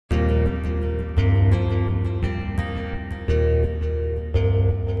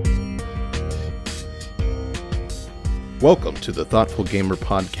Welcome to the Thoughtful Gamer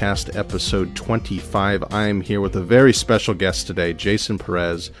Podcast, episode 25. I'm here with a very special guest today, Jason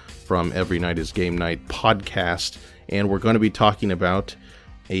Perez from Every Night is Game Night podcast, and we're going to be talking about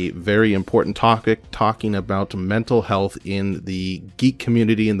a very important topic, talking about mental health in the geek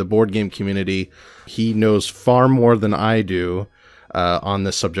community, in the board game community. He knows far more than I do on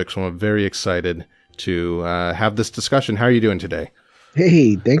this subject, so I'm very excited to have this discussion. How are you doing today?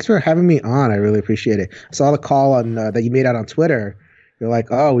 Hey, thanks for having me on. I really appreciate it. I saw the call on that you made out on Twitter. You're like,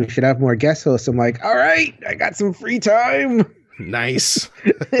 oh, we should have more guest hosts. I'm like, all right, I got some free time. Nice.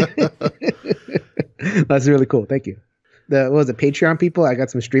 That's really cool. Thank you. What was it, Patreon people? I got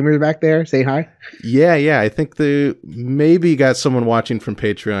some streamers back there. Say hi. Yeah. I think maybe got someone watching from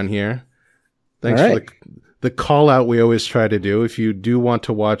Patreon here. Thanks for the call out we always try to do. If you do want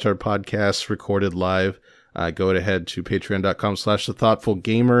to watch our podcast recorded live, go ahead to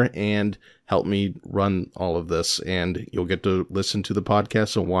patreon.com/thethoughtfulgamer and help me run all of this, and you'll get to listen to the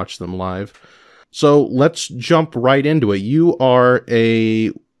podcast and watch them live. So let's jump right into it. You are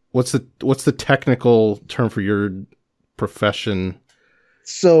what's the technical term for your profession?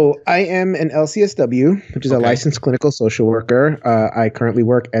 So I am an LCSW, which is a licensed clinical social worker. I currently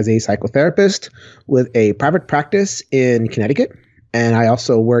work as a psychotherapist with a private practice in Connecticut. And I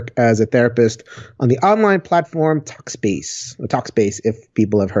also work as a therapist on the online platform Talkspace, if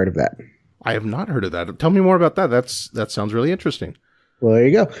people have heard of that. I have not heard of that. Tell me more about that. That sounds really interesting. Well, there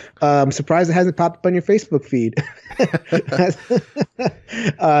you go. I'm surprised it hasn't popped up on your Facebook feed.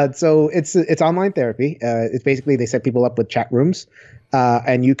 So it's online therapy. It's basically they set people up with chat rooms.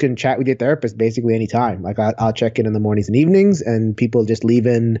 And you can chat with your therapist basically anytime. Like I'll check in the mornings and evenings, and people just leave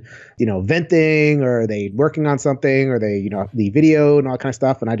in, venting, or they working on something, or they, the video and all that kind of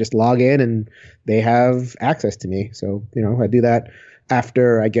stuff. And I just log in and they have access to me. So, I do that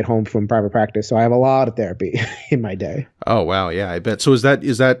after I get home from private practice. So I have a lot of therapy in my day. Oh, wow. Yeah, I bet. So is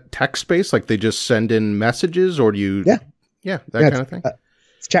that text-based? Like they just send in messages, or do you? Yeah, that kind of thing.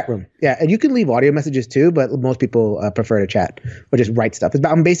 It's chat room. Yeah. And you can leave audio messages too, but most people prefer to chat or just write stuff.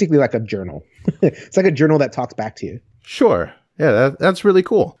 I'm basically like a journal. It's like a journal that talks back to you. Sure. Yeah, that's really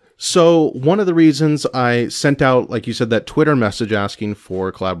cool. So one of the reasons I sent out, like you said, that Twitter message asking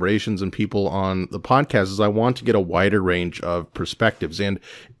for collaborations and people on the podcast is I want to get a wider range of perspectives. And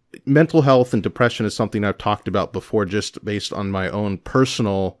mental health and depression is something I've talked about before, just based on my own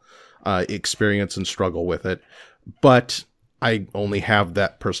personal experience and struggle with it. But I only have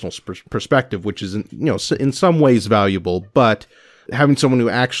that personal perspective, which is, in some ways valuable, but having someone who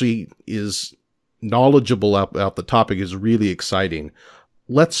actually is knowledgeable about the topic is really exciting.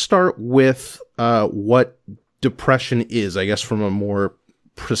 Let's start with what depression is, I guess, from a more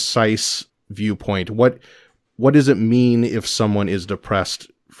precise viewpoint. What does it mean if someone is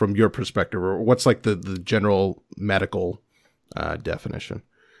depressed from your perspective, or what's like the general medical definition?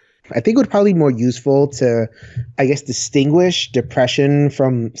 I think it would probably be more useful to, I guess, distinguish depression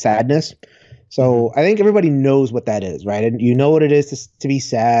from sadness. So I think everybody knows what that is, right? And you know what it is to be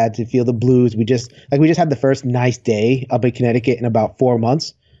sad, to feel the blues. We just had the first nice day up in Connecticut in about 4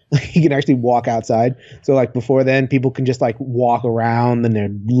 months. You can actually walk outside. So like before then, people can just like walk around and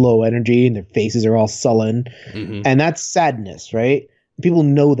they're low energy and their faces are all sullen. Mm-hmm. And that's sadness, right? People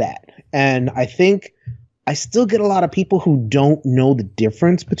know that. And I think I still get a lot of people who don't know the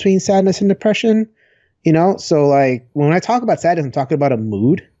difference between sadness and depression, So like when I talk about sadness, I'm talking about a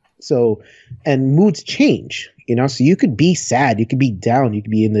mood. So, and moods change, so you could be sad, you could be down, you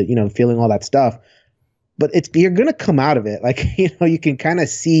could be in the, feeling all that stuff, but you're going to come out of it. Like, you can kind of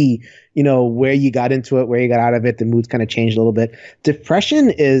see, where you got into it, where you got out of it. The moods kind of changed a little bit. Depression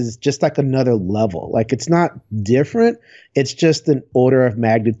is just like another level. Like it's not different. It's just an order of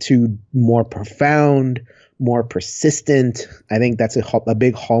magnitude more profound, more persistent. I think that's a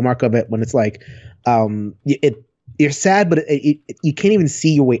big hallmark of it, when it's like, you're sad, but you can't even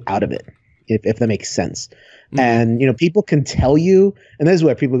see your way out of it, if that makes sense. Mm-hmm. And, people can tell you, and this is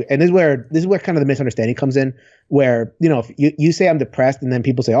where kind of the misunderstanding comes in, where, if you say I'm depressed and then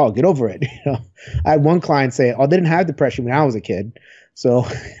people say, oh, get over it. I had one client say, oh, I didn't have depression when I was a kid. So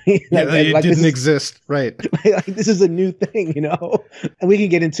it didn't exist. Right. Like, this is a new thing, and we can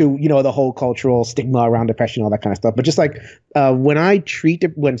get into, the whole cultural stigma around depression, all that kind of stuff. But just like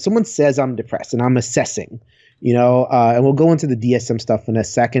when someone says I'm depressed and I'm assessing, and we'll go into the DSM stuff in a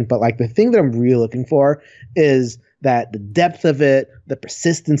second. But like the thing that I'm really looking for is that the depth of it, the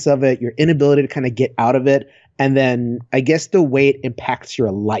persistence of it, your inability to kind of get out of it, And then I guess the way it impacts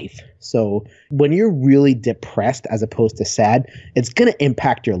your life. So when you're really depressed as opposed to sad, it's going to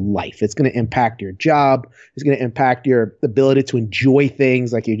impact your life. It's going to impact your job. It's going to impact your ability to enjoy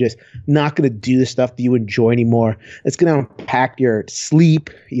things. Like you're just not going to do the stuff that you enjoy anymore. It's going to impact your sleep,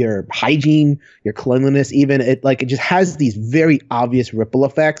 your hygiene, your cleanliness, even. It just has these very obvious ripple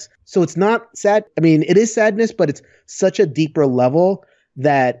effects. So it's not sad. I mean, it is sadness, but it's such a deeper level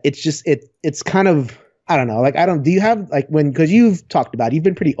that it's kind of, I don't know. Do you have because you've talked about, you've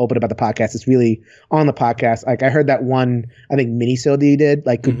been pretty open about the podcast. It's really on the podcast. Like I heard that one, I think mini-sode that you did,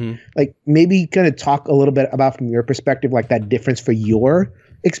 maybe kind of talk a little bit about from your perspective, like that difference for your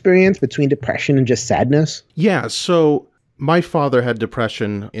experience between depression and just sadness. Yeah. So my father had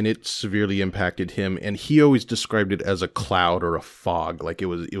depression and it severely impacted him. And he always described it as a cloud or a fog. Like it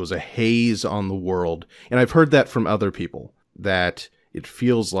was a haze on the world. And I've heard that from other people, that it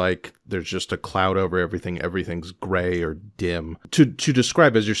feels like there's just a cloud over everything. Everything's gray or dim. To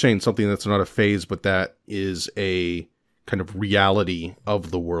describe, as you're saying, something that's not a phase, but that is a kind of reality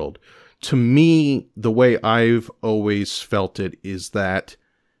of the world. To me, the way I've always felt it is that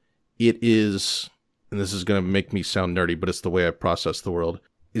it is, and this is going to make me sound nerdy, but it's the way I process the world,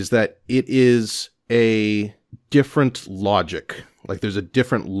 is that it is a different logic. Like there's a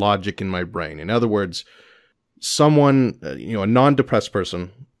different logic in my brain. In other words, someone, a non-depressed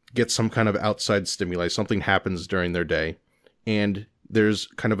person gets some kind of outside stimuli, something happens during their day, and there's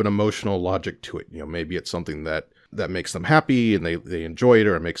kind of an emotional logic to it. Maybe it's something that makes them happy and they enjoy it,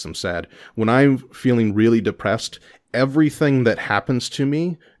 or it makes them sad. When I'm feeling really depressed, everything that happens to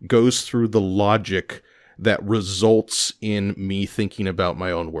me goes through the logic that results in me thinking about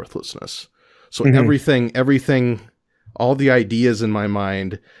my own worthlessness. So everything, all the ideas in my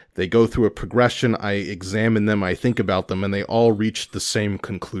mind, they go through a progression. I examine them, I think about them, and they all reach the same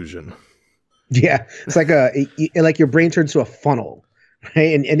conclusion. Yeah, it's like your brain turns to a funnel,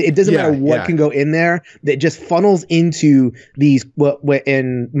 right? And it doesn't matter what can go in there. That just funnels into these. What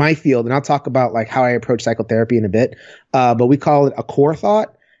in my field, and I'll talk about like how I approach psychotherapy in a bit. But we call it a core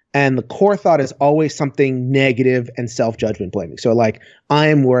thought. And the core thought is always something negative and self-judgment blaming. So like,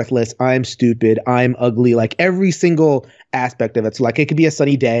 I'm worthless, I'm stupid, I'm ugly, like every single aspect of it. So like, it could be a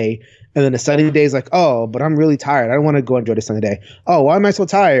sunny day, and then a sunny day is like, oh, but I'm really tired. I don't want to go enjoy the sunny day. Oh, why am I so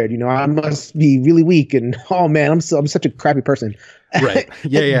tired? I must be really weak. And oh man, I'm such a crappy person. Right.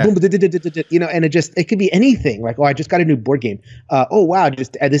 Yeah. And it could be anything. Like, oh, I just got a new board game. Oh wow,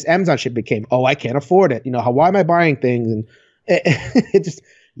 just this Amazon shipment came. Oh, I can't afford it. Why am I buying things? And it just,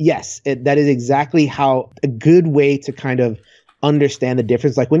 yes, that is exactly how a good way to kind of understand the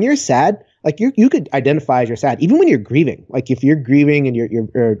difference. Like when you're sad, like you could identify as you're sad, even when you're grieving. Like if you're grieving and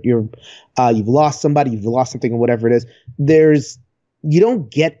you've lost somebody, you've lost something, or whatever it is, you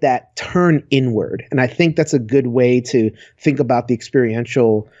don't get that turn inward. And I think that's a good way to think about the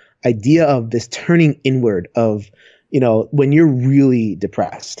experiential idea of this turning inward of, when you're really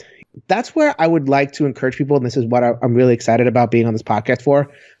depressed. That's where I would like to encourage people, and this is what I'm really excited about being on this podcast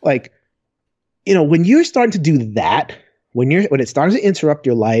for. Like, when you're starting to do that, when it starts to interrupt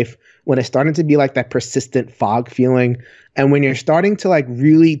your life, when it's starting to be like that persistent fog feeling, and when you're starting to like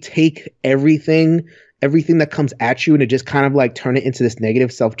really take everything that comes at you and to just kind of like turn it into this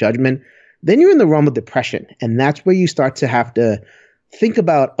negative self-judgment, then you're in the realm of depression. And that's where you start to have to think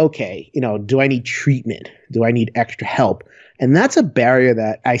about, okay, do I need treatment? Do I need extra help? And that's a barrier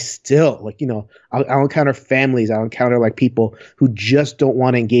that I still I'll encounter families, I'll encounter like people who just don't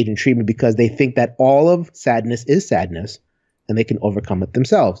want to engage in treatment because they think that all of sadness is sadness and they can overcome it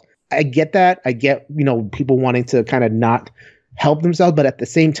themselves. I get that. I get, people wanting to kind of not help themselves, but at the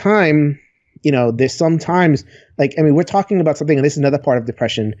same time, there's sometimes we're talking about something, and this is another part of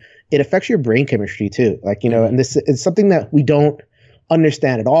depression. It affects your brain chemistry too. And this is something that we don't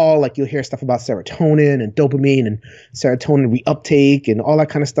understand at all. Like you'll hear stuff about serotonin and dopamine and serotonin reuptake and all that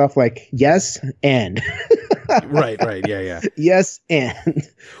kind of stuff. Like, yes, and right. Yeah. Yes, and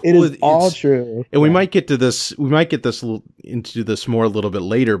it's all true. And we might get to this. We might get into this more a little bit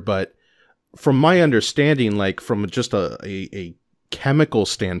later. But from my understanding, like from just a chemical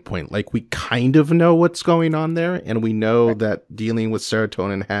standpoint, like we kind of know what's going on there, and we know that dealing with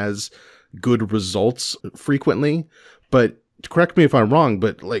serotonin has good results frequently, but correct me if I'm wrong,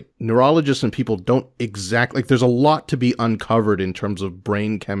 but like neurologists and people don't exactly, like there's a lot to be uncovered in terms of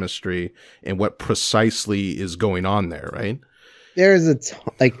brain chemistry and what precisely is going on there, right? There's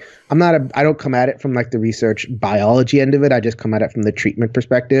I don't come at it from like the research biology end of it. I just come at it from the treatment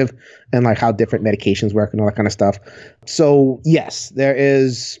perspective and like how different medications work and all that kind of stuff. So yes,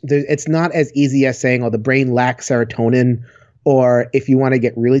 it's not as easy as saying, oh, the brain lacks serotonin, or if you want to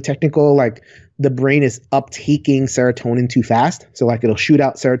get really technical, like the brain is uptaking serotonin too fast. So like it'll shoot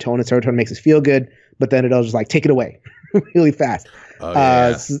out serotonin. Serotonin makes us feel good, but then it'll just like take it away really fast. Oh,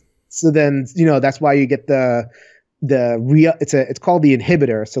 yeah. So then, that's why you get it's called the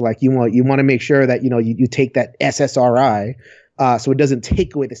inhibitor. So like you want to make sure that, you take that SSRI, so it doesn't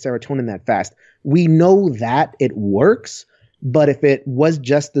take away the serotonin that fast. We know that it works, but if it was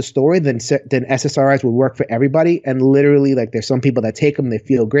just the story, then SSRIs would work for everybody. And literally, like, there's some people that take them, they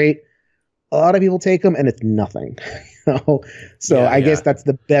feel great. A lot of people take them and it's nothing. So I guess that's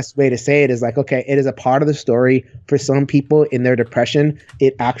the best way to say it, is like, okay, it is a part of the story. For some people in their depression,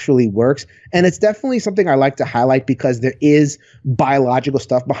 it actually works. And it's definitely something I like to highlight, because there is biological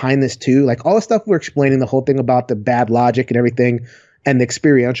stuff behind this too. Like all the stuff we're explaining, the whole thing about the bad logic and everything and the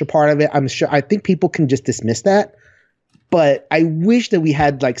experiential part of it, I think people can just dismiss that. But I wish that we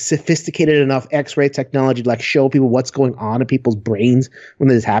had like sophisticated enough X-ray technology to like show people what's going on in people's brains when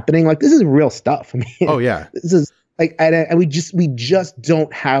this is happening. Like, this is real stuff. I mean, oh yeah, this is like, and we just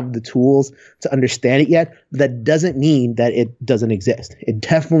don't have the tools to understand it yet. That doesn't mean that it doesn't exist. It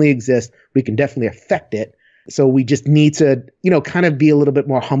definitely exists. We can definitely affect it. So we just need to, kind of be a little bit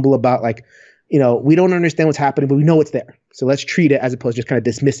more humble about like, we don't understand what's happening, but we know it's there. So let's treat it as opposed to just kind of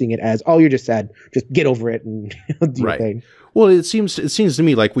dismissing it as, oh, you're just sad. Just get over it and do your thing. Well, it seems to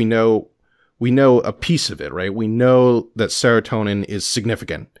me like we know a piece of it, right? We know that serotonin is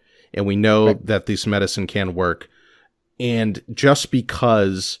significant, and we know that this medicine can work. And just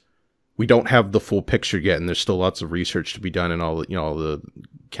because we don't have the full picture yet, and there's still lots of research to be done, and all the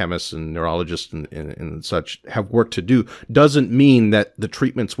chemists and neurologists and such have work to do, doesn't mean that the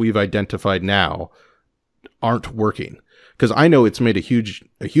treatments we've identified now aren't working. Because I know it's made a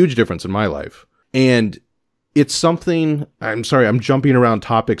huge difference in my life. And it's something, I'm sorry, I'm jumping around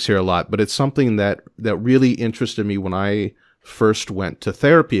topics here a lot, but it's something that really interested me when I first went to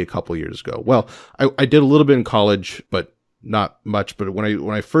therapy a couple years ago. Well, I did a little bit in college, but not much. But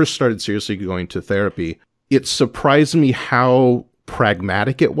when I first started seriously going to therapy, it surprised me how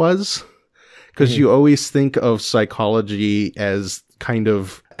pragmatic it was. Because you always think of psychology as kind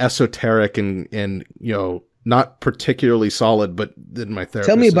of esoteric and not particularly solid, but then my therapist.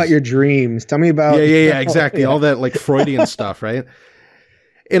 Tell me about your dreams. Tell me about. Yeah, exactly. All that like Freudian stuff, right?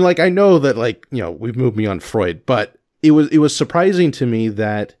 And like, I know that like, we've moved me on Freud, but it was surprising to me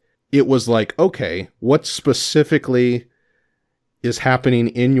that it was like, okay, what specifically is happening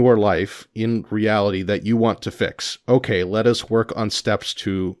in your life in reality that you want to fix? Okay, let us work on steps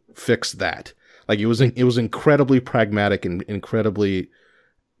to fix that. Like it was incredibly pragmatic and incredibly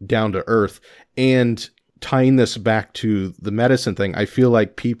down to earth. And tying this back to the medicine thing, I feel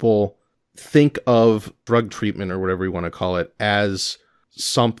like people think of drug treatment or whatever you want to call it as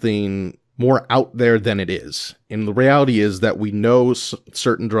something more out there than it is. And the reality is that we know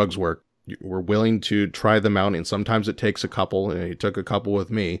certain drugs work. We're willing to try them out, and sometimes it takes a couple, and it took a couple with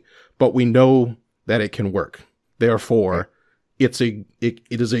me, but we know that it can work. Therefore, it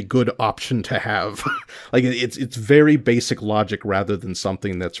is a good option to have. Like it's very basic logic rather than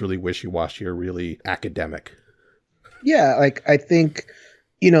something that's really wishy-washy or really academic. Yeah, like I think,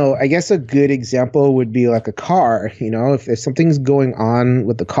 I guess a good example would be like a car. If something's going on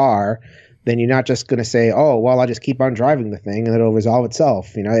with the car, then you're not just going to say, oh, well, I'll just keep on driving the thing and it'll resolve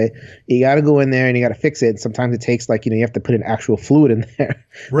itself. You got to go in there and you got to fix it. And sometimes it takes like, you have to put an actual fluid in there,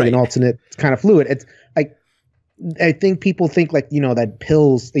 right? Like an alternate kind of fluid. It's like, I think people think like, that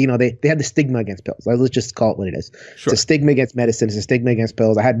pills, they have the stigma against pills. Like, let's just call it what it is. Sure. It's a stigma against medicine. It's a stigma against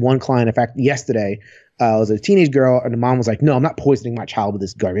pills. I had one client, in fact, yesterday, it was a teenage girl, and the mom was like, no, I'm not poisoning my child with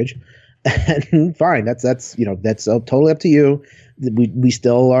this garbage. And fine, that's totally up to you. We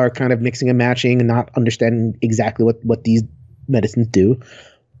still are kind of mixing and matching and not understanding exactly what these medicines do.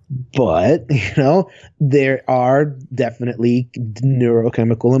 But, there are definitely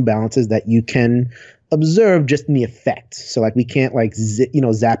neurochemical imbalances that you can observe just in the effect. So like we can't like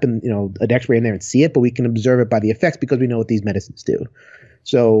zap in, an X-ray in there and see it, but we can observe it by the effects because we know what these medicines do.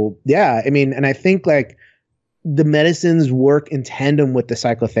 So yeah, I mean, and I think like the medicines work in tandem with the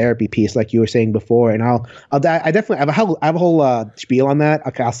psychotherapy piece, like you were saying before. And I definitely have a whole spiel on that.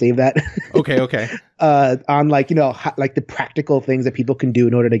 Okay, I'll save that. Okay. On like, like the practical things that people can do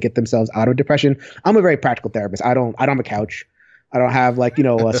in order to get themselves out of depression. I'm a very practical therapist. I don't have a couch. I don't have like,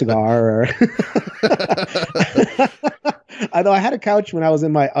 a cigar or I know I had a couch when I was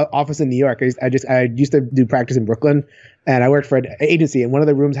in my office in New York. I used to do practice in Brooklyn, and I worked for an agency, and one of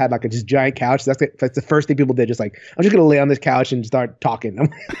the rooms had like a just giant couch. So that's the first thing people did. Just like, I'm just going to lay on this couch and start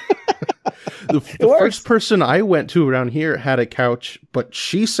talking. The first person I went to around here had a couch, but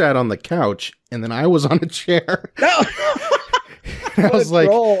she sat on the couch and then I was on a chair. No. I What a was like,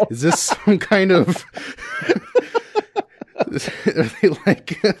 troll. is this some kind of are they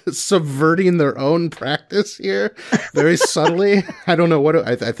like subverting their own practice here very subtly? I don't know what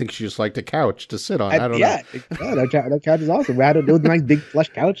I think she just liked a couch to sit on. I don't know. Yeah, that couch is awesome. We had a nice big plush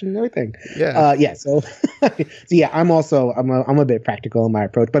couch and everything. Yeah. So, I'm a bit practical in my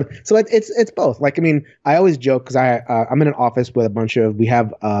approach, but so it's both. Like, I mean, I always joke because I'm in an office with we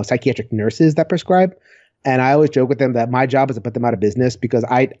have psychiatric nurses that prescribe. And I always joke with them that my job is to put them out of business because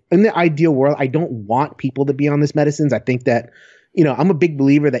in the ideal world, I don't want people to be on these medicines. I think that, I'm a big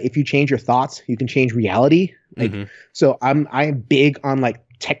believer that if you change your thoughts, you can change reality. Like, so I'm big on like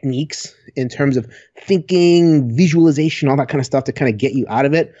techniques in terms of thinking, visualization, all that kind of stuff to kind of get you out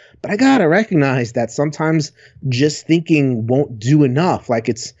of it. But I gotta recognize that sometimes just thinking won't do enough. Like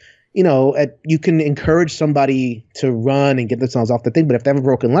it's, you can encourage somebody to run and get themselves off the thing, but if they have a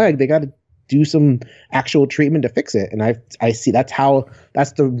broken leg, they got to do some actual treatment to fix it. And I see that's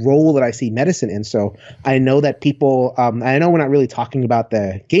the role that I see medicine in. So I know that people, I know we're not really talking about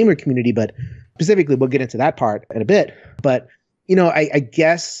the gamer community, but specifically we'll get into that part in a bit. But, I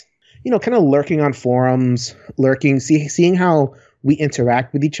guess, kind of lurking on forums, seeing how we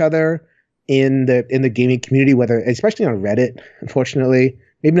interact with each other in the gaming community, especially on Reddit, unfortunately,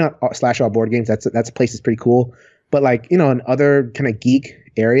 maybe not / all board games. That's a place that's pretty cool. But like, in other kind of geek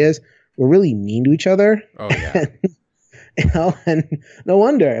areas, we're really mean to each other. Oh yeah. And no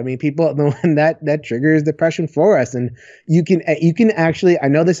wonder. I mean, that triggers depression for us. And you can actually, I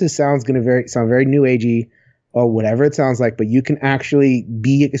know this sound very new agey or whatever it sounds like, but you can actually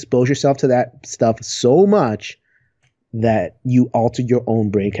expose yourself to that stuff so much that you alter your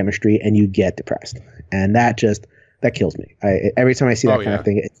own brain chemistry and you get depressed. And that kills me. Every time I see that kind of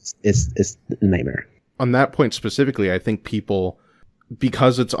thing, it's a nightmare. On that point specifically, I think people,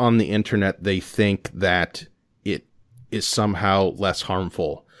 because it's on the internet, they think that it is somehow less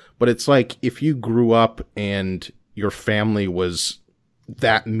harmful. But it's like if you grew up and your family was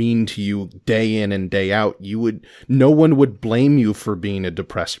that mean to you day in and day out, no one would blame you for being a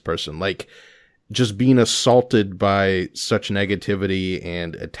depressed person. Like just being assaulted by such negativity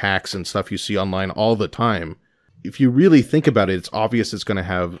and attacks and stuff you see online all the time. If you really think about it, it's obvious it's going to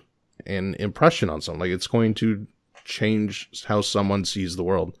have an impression on someone. Like it's going to change how someone sees the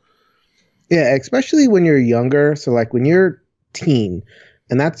world. Yeah, especially when you're younger. So like when you're teen,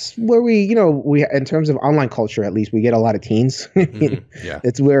 and that's where we in terms of online culture, at least we get a lot of teens. Yeah.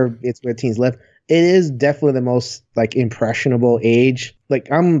 It's where teens live. It is definitely the most like impressionable age.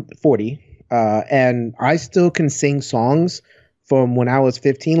 Like I'm 40, and I still can sing songs from when I was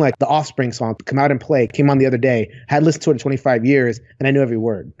 15, like the Offspring song, Come Out and Play, came on the other day, had listened to it in 25 years, and I knew every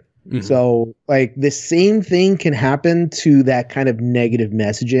word. Mm-hmm. So like the same thing can happen to that kind of negative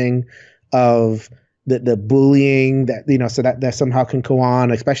messaging of the bullying that, so that somehow can go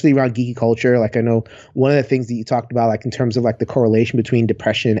on, especially around geeky culture. Like I know one of the things that you talked about, like in terms of like the correlation between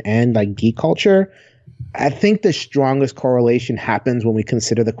depression and like geek culture, I think the strongest correlation happens when we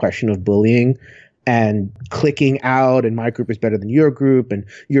consider the question of bullying and clicking out and my group is better than your group and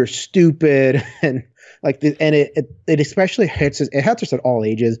you're stupid and it especially hurts us at all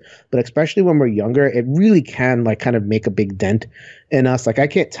ages, but especially when we're younger, it really can like kind of make a big dent in us. Like I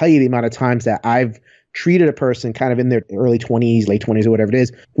can't tell you the amount of times that I've treated a person kind of in their early 20s, late 20s or whatever it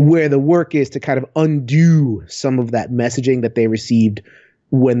is, where the work is to kind of undo some of that messaging that they received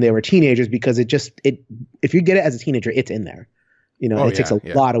when they were teenagers, because if you get it as a teenager, it's in there. It takes a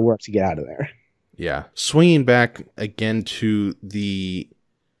lot of work to get out of there. Yeah. Swinging back again to the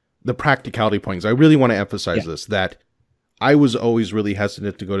practicality points, I really want to emphasize this, that I was always really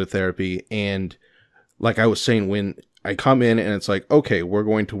hesitant to go to therapy. And like I was saying, when I come in and it's like, okay, we're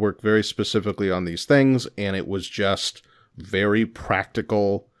going to work very specifically on these things. And it was just very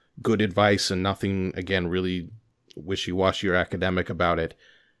practical, good advice and nothing, again, really wishy-washy or academic about it.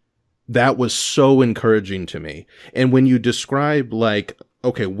 That was so encouraging to me. And when you describe like,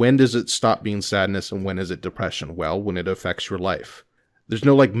 okay, when does it stop being sadness and when is it depression? Well, when it affects your life. There's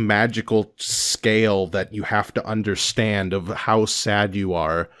no like magical scale that you have to understand of how sad you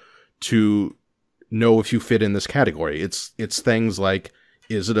are to know if you fit in this category. It's things like,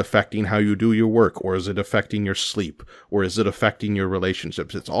 is it affecting how you do your work, or is it affecting your sleep, or is it affecting your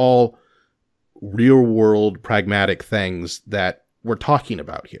relationships? It's all real world pragmatic things that we're talking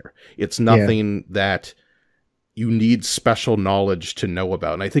about here. It's nothing that you need special knowledge to know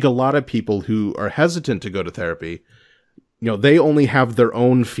about. And I think a lot of people who are hesitant to go to therapy, they only have their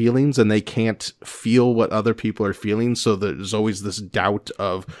own feelings and they can't feel what other people are feeling. So there's always this doubt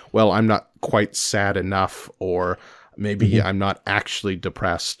of, well, I'm not quite sad enough, or maybe I'm not actually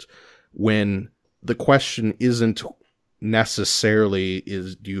depressed, when the question isn't necessarily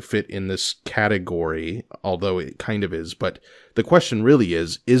do you fit in this category, although it kind of is. But the question really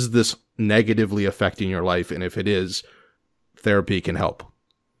is this negatively affecting your life? And if it is, therapy can help.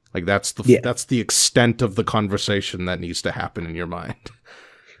 Like that's the extent of the conversation that needs to happen in your mind.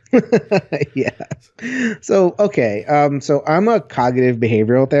 Yeah. So, okay. So I'm a cognitive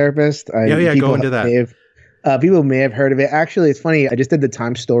behavioral therapist. Go into that. People may have heard of it. Actually, it's funny. I just did the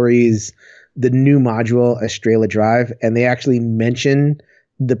Time Stories, the new module, Estrella Drive, and they actually mentioned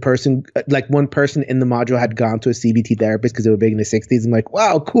the person, like one person in the module had gone to a CBT therapist because they were big in the 60s. I'm like,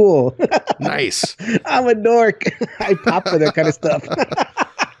 wow, cool. Nice. I'm a dork. I pop for that kind of stuff.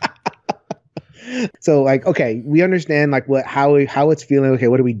 So like, okay, we understand like how it's feeling. Okay,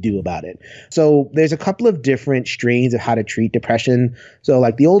 what do we do about it? So there's a couple of different strains of how to treat depression. So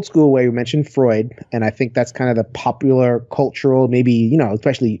like the old school way, we mentioned Freud, and I think that's kind of the popular cultural, maybe,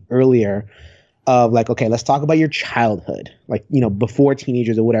 especially earlier, of like, okay, let's talk about your childhood, like, before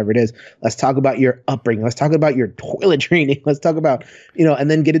teenagers or whatever it is. Let's talk about your upbringing. Let's talk about your toilet training. Let's talk about, and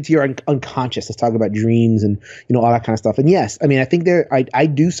then get into your unconscious. Let's talk about dreams and, all that kind of stuff. And yes, I mean, I think I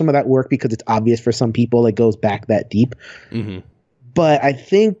do some of that work because it's obvious for some people it goes back that deep. Mm-hmm. But I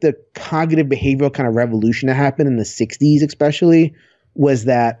think the cognitive behavioral kind of revolution that happened in the 60s especially was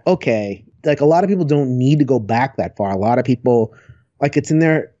that, okay, like a lot of people don't need to go back that far. A lot of people, like it's in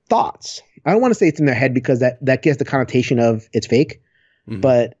their thoughts. I don't want to say it's in their head because that gives the connotation of it's fake,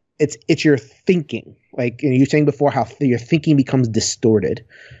 but it's your thinking. Like you were saying before, how your thinking becomes distorted.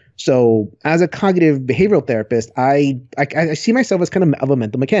 So as a cognitive behavioral therapist, I see myself as kind of a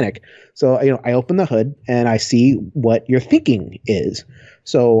mental mechanic. So I open the hood and I see what your thinking is.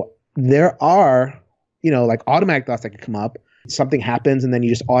 So there are like automatic thoughts that can come up. Something happens and then you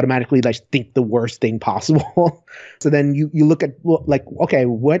just automatically like think the worst thing possible. So then you look at like, okay,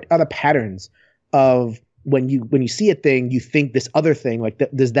 what are the patterns of when you see a thing, you think this other thing, like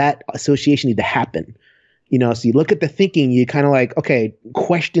does that association need to happen? So you look at the thinking, you kind of like, okay,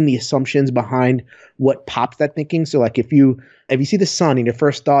 question the assumptions behind what pops that thinking. So like if you see the sun and your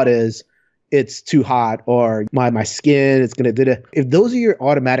first thought is it's too hot or my skin, it's going to, if those are your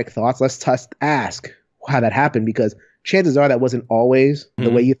automatic thoughts, let's just ask how that happened, because chances are that wasn't always the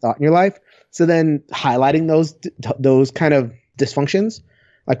way you thought in your life. So then highlighting those kind of dysfunctions,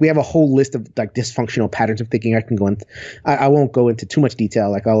 like we have a whole list of like dysfunctional patterns of thinking. I can go into, I won't go into too much detail.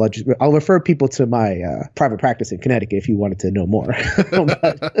 Like I'll refer people to my private practice in Connecticut if you wanted to know more.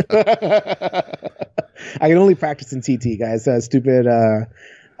 I can only practice in CT, guys. Stupid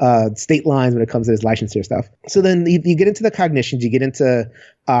state lines when it comes to this licensure stuff. So then you get into the cognitions, you get into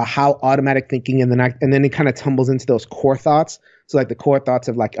how automatic thinking, and then it kind of tumbles into those core thoughts. So like the core thoughts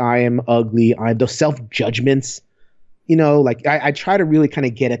of like, I am ugly, those self-judgments, like I try to really kind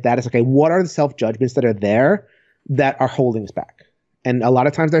of get at that. It's okay, what are the self-judgments that are there that are holding us back? And a lot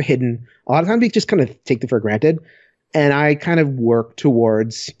of times they're hidden. A lot of times we just kind of take them for granted. And I kind of work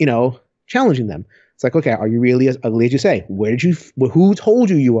towards, challenging them. It's like, okay, are you really as ugly as you say? Who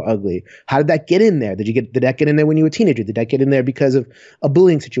told you were ugly? How did that get in there? Did that get in there when you were a teenager? Did that get in there because of a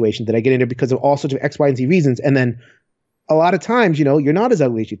bullying situation? Did I get in there because of all sorts of X, Y, and Z reasons? And then a lot of times, you're not as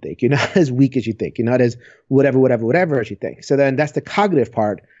ugly as you think. You're not as weak as you think. You're not as whatever as you think. So then that's the cognitive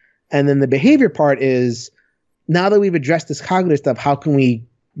part. And then the behavior part is, now that we've addressed this cognitive stuff, how can we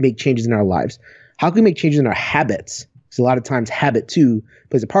make changes in our lives? How can we make changes in our habits? Because a lot of times habit too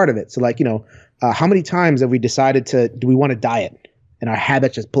plays a part of it. So like, how many times have we decided do we want to diet and our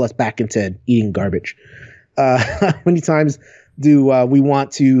habits just pull us back into eating garbage? How many times do we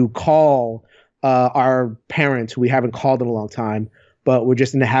want to call our parents who we haven't called in a long time, but we're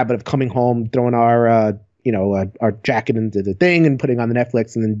just in the habit of coming home, throwing our jacket into the thing and putting on the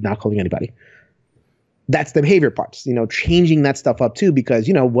Netflix and then not calling anybody? That's the behavior parts, changing that stuff up too, because,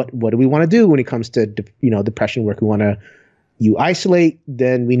 what do we want to do when it comes to, depression work? You isolate,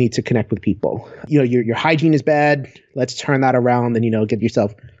 then we need to connect with people. Your hygiene is bad. Let's turn that around and, get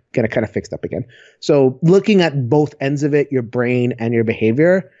yourself kind of fixed up again. So looking at both ends of it, your brain and your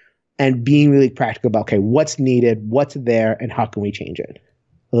behavior, and being really practical about, okay, what's needed, what's there, and how can we change it?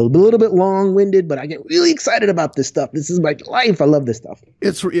 A little bit long-winded, but I get really excited about this stuff. This is my life. I love this stuff.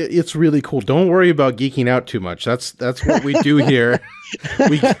 It's really cool. Don't worry about geeking out too much. That's what we do here.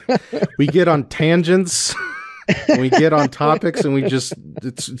 We get on tangents. We get on topics and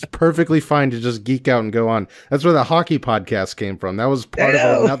it's perfectly fine to just geek out and go on. That's where the hockey podcast came from. That was part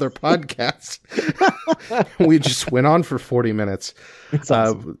of another podcast. We just went on for 40 minutes. That's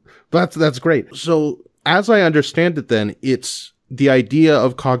awesome. That's great. So as I understand it, then it's the idea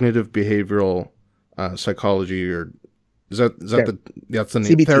of cognitive behavioral psychology, or that's the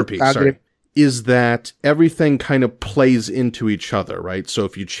name? CBT, therapy. Sorry. is that everything kind of plays into each other, right? So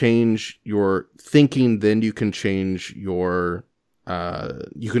if you change your thinking, then you can change your,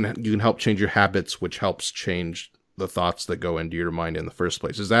 you can help change your habits, which helps change the thoughts that go into your mind in the first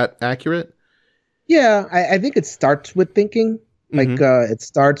place. Is that accurate? Yeah, I think it starts with thinking. Like,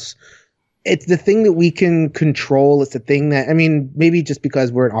 it's the thing that we can control. It's the thing that, I mean, maybe just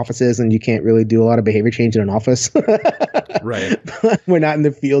because we're in offices and you can't really do a lot of behavior change in an office. Right. We're not in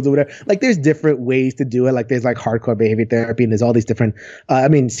the field or whatever. Like, there's different ways to do it. Like, there's like hardcore behavior therapy and there's all these different, I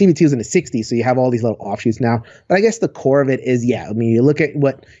mean, CBT was in the 60s, so you have all these little offshoots now. But I guess the core of it is, yeah, I mean, you look at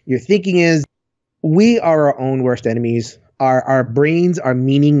what your thinking is. We are our own worst enemies. Our brains are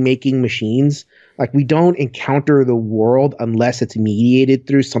meaning-making machines. Like, we don't encounter the world unless it's mediated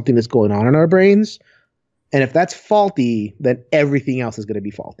through something that's going on in our brains. And if that's faulty, then everything else is going to be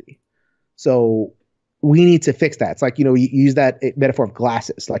faulty. So we need to fix that. It's like, you use that metaphor of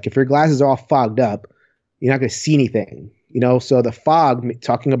glasses. Like, if your glasses are all fogged up, you're not going to see anything, So the fog,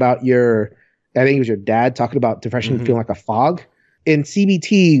 talking about I think it was your dad talking about depression feeling like a fog. In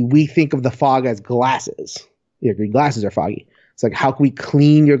CBT, we think of the fog as glasses. Your glasses are foggy. It's like, how can we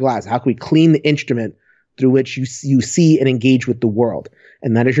clean your glass? How can we clean the instrument through which you see and engage with the world?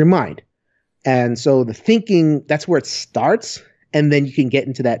 And that is your mind. And so the thinking, that's where it starts. And then you can get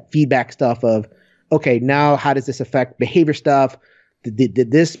into that feedback stuff of, okay, now how does this affect behavior stuff? Did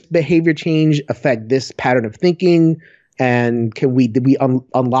this behavior change affect this pattern of thinking? And did we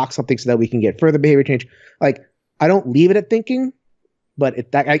unlock something so that we can get further behavior change? Like, I don't leave it at thinking, but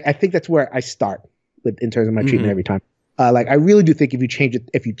I think that's where I start in terms of my treatment every time. Like, I really do think if you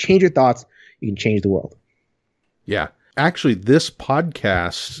change your thoughts, you can change the world. Yeah. Actually, this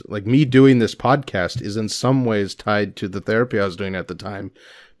podcast, like me doing this podcast, is in some ways tied to the therapy I was doing at the time,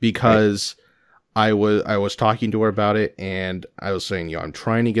 because I was talking to her about it, and I was saying, I'm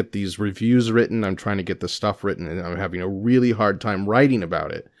trying to get these reviews written, I'm trying to get the stuff written, and I'm having a really hard time writing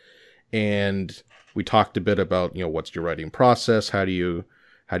about it. And we talked a bit about, what's your writing process? How do you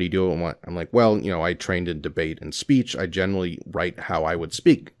do it? And I'm like, well, I trained in debate and speech. I generally write how I would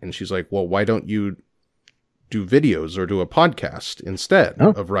speak. And she's like, well, why don't you do videos or do a podcast instead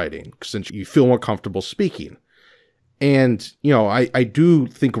of writing, since you feel more comfortable speaking? And, I do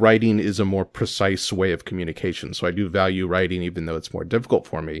think writing is a more precise way of communication. So I do value writing, even though it's more difficult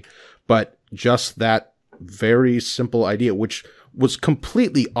for me. But just that very simple idea, which was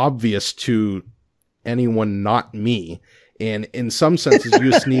completely obvious to anyone not me, and in some senses, you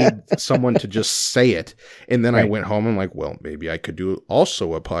just need someone to just say it. And then I went home and like, well, maybe I could do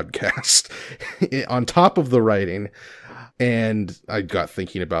also a podcast on top of the writing. And I got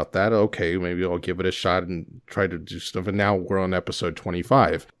thinking about that. Okay, maybe I'll give it a shot and try to do stuff. And now we're on episode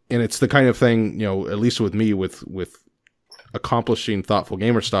 25. And it's the kind of thing, at least with me, with accomplishing Thoughtful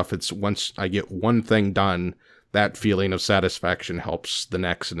Gamer stuff, it's once I get one thing done, that feeling of satisfaction helps the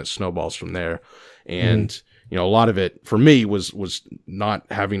next, and it snowballs from there. And a lot of it for me was not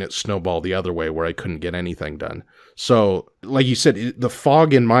having it snowball the other way where I couldn't get anything done. So like you said, the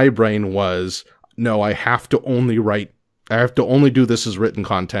fog in my brain was, no, I have to only do this as written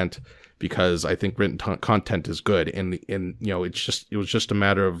content because I think written content is good. And it was just a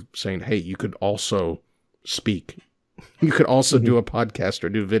matter of saying, hey, you could also speak. You could also do a podcast or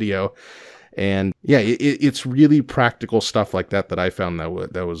do video. And yeah, it's really practical stuff like that I found that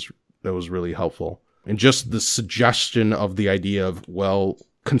was really helpful. And just the suggestion of the idea of, well,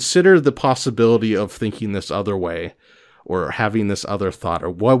 consider the possibility of thinking this other way or having this other thought, or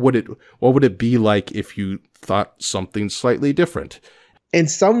what would it be like if you thought something slightly different? In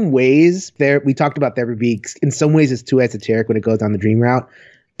some ways, we talked about therapy. In some ways, it's too esoteric when it goes down the dream route.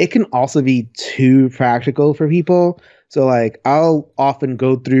 It can also be too practical for people. So like, I'll often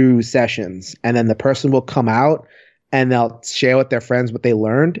go through sessions and then the person will come out and they'll share with their friends what they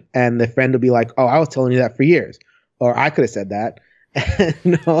learned. And the friend will be like, oh, I was telling you that for years. Or I could have said that.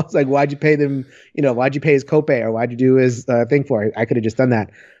 And it's like, why'd you pay them? Why'd you pay his copay? Or why'd you do his thing for it? I could have just done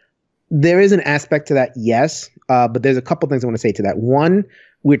that. There is an aspect to that, yes. But there's a couple things I want to say to that. One,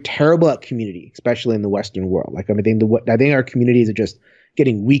 we're terrible at community, especially in the Western world. Like, I think our communities are just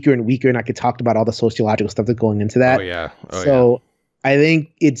getting weaker and weaker. And I could talk about all the sociological stuff that's going into that. Oh, yeah. I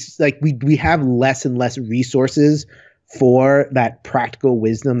think it's like we have less and less resources for that practical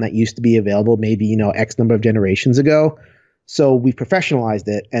wisdom that used to be available maybe, X number of generations ago. So we professionalized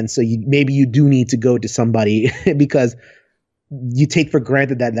it. And so maybe you do need to go to somebody because you take for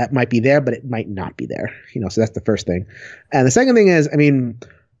granted that might be there, but it might not be there. So that's the first thing. And the second thing is,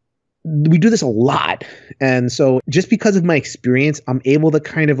 we do this a lot. And so just because of my experience, I'm able to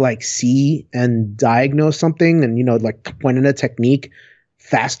kind of like see and diagnose something and, like point in a technique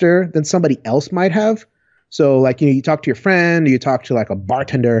faster than somebody else might have. So like, you talk to your friend, or you talk to like a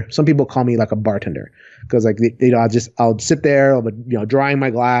bartender. Some people call me like a bartender because like, I'll sit there, I'll be, drying my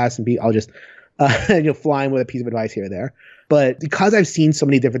glass and I'll just, flying with a piece of advice here or there. But because I've seen so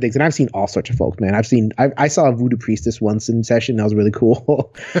many different things, and I've seen all sorts of folks, man. I saw a voodoo priestess once in session. That was really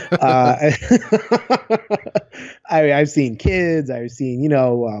cool. I've seen kids. I've seen,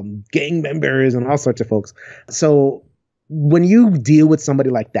 gang members and all sorts of folks. So when you deal with somebody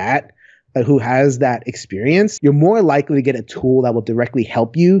like that, who has that experience, you're more likely to get a tool that will directly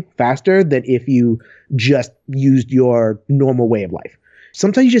help you faster than if you just used your normal way of life.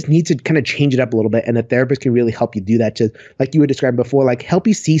 Sometimes you just need to kind of change it up a little bit, and a therapist can really help you do that, to, like you were describing before, like help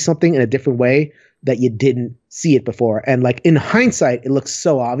you see something in a different way that you didn't see it before. And like in hindsight, it looks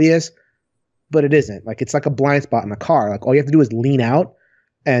so obvious, but it isn't. Like it's like a blind spot in a car. Like all you have to do is lean out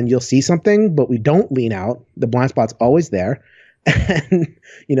and you'll see something, but we don't lean out. The blind spot's always there. And,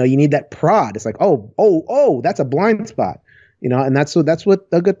 you need that prod. It's like, oh, that's a blind spot. And that's what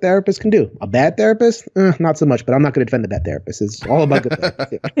a good therapist can do. A bad therapist, not so much, but I'm not going to defend the bad therapist. It's all about good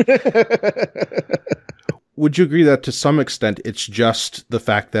therapist. Would you agree that to some extent, it's just the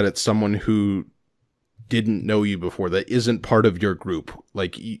fact that it's someone who didn't know you before, that isn't part of your group?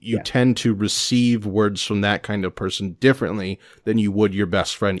 Like you tend to receive words from that kind of person differently than you would your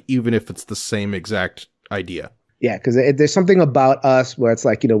best friend, even if it's the same exact idea. Yeah, because there's something about us where it's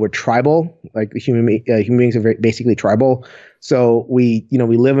like, we're tribal. Like human beings are basically tribal. So we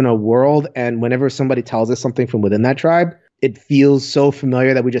live in a world, and whenever somebody tells us something from within that tribe, it feels so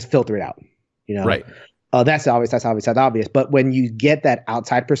familiar that we just filter it out. Right. That's obvious. That's obvious. That's obvious. But when you get that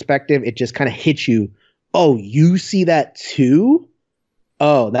outside perspective, it just kind of hits you. Oh, you see that too?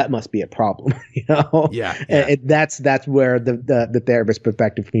 Oh, that must be a problem. Yeah. And that's where the therapist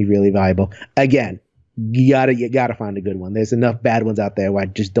perspective can be really valuable. Again, you gotta find a good one. There's enough bad ones out there where I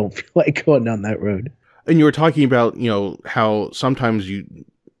just don't feel like going down that road. And you were talking about, how sometimes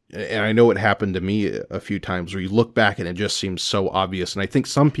and I know it happened to me a few times, where you look back and it just seems so obvious. And I think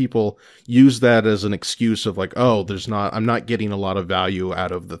some people use that as an excuse of like, oh, I'm not getting a lot of value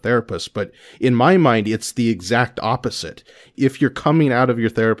out of the therapist. But in my mind, it's the exact opposite. If you're coming out of your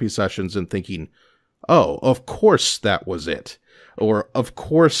therapy sessions and thinking, oh, of course that was it. Or of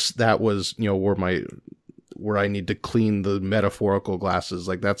course that was, where I need to clean the metaphorical glasses.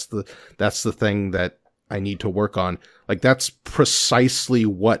 Like that's the thing that I need to work on. Like that's precisely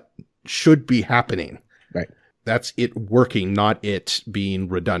what should be happening. Right. That's it working, not it being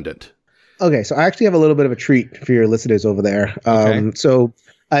redundant. Okay. So I actually have a little bit of a treat for your listeners over there. Okay. So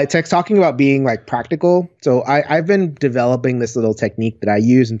Tech's talking about being like practical. So I've been developing this little technique that I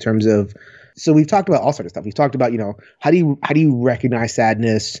use in terms of, so we've talked about all sorts of stuff. We've talked about, how do you recognize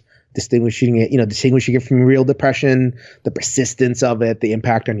sadness, distinguishing it from real depression, the persistence of it, the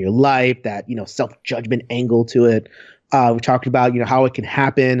impact on your life, that, self-judgment angle to it. We talked about, how it can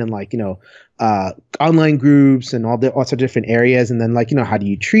happen, and like, online groups and all sorts of different areas. And then like, how do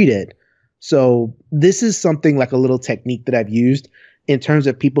you treat it? So this is something like a little technique that I've used in terms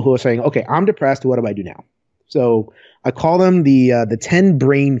of people who are saying, okay, I'm depressed. What do I do now? So I call them the 10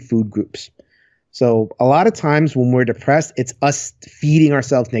 brain food groups. So a lot of times when we're depressed, it's us feeding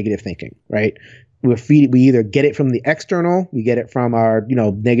ourselves negative thinking, right? We either get it from the external, we get it from our,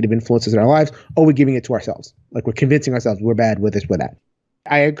 negative influences in our lives, or we're giving it to ourselves. Like we're convincing ourselves we're bad with this, we're that.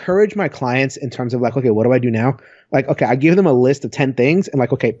 I encourage my clients in terms of like, okay, what do I do now? Like, okay, I give them a list of 10 things and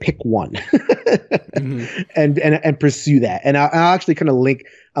like, okay, pick one and pursue that. And I'll actually kind of link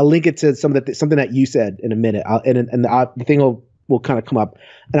it to something that you said in a minute. The thing will kind of come up.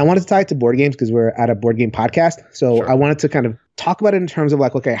 And I wanted to tie it to board games because we're at a board game podcast. So sure. I wanted to kind of talk about it in terms of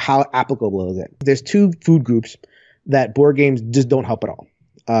like, okay, how applicable is it? There's 2 food groups that board games just don't help at all.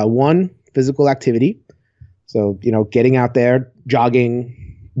 One, physical activity. So, getting out there, jogging,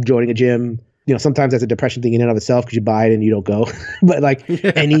 joining a gym. Sometimes that's a depression thing in and of itself because you buy it and you don't go. But like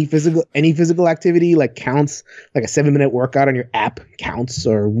any physical activity like counts. Like a 7-minute workout on your app counts,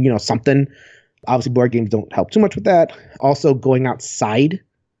 or something. Obviously, board games don't help too much with that. Also, going outside,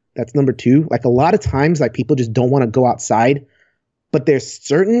 that's number 2. Like a lot of times, like people just don't want to go outside, but there's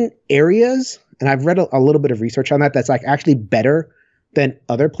certain areas, and I've read a little bit of research on that, that's like actually better than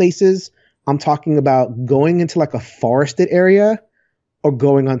other places. I'm talking about going into like a forested area or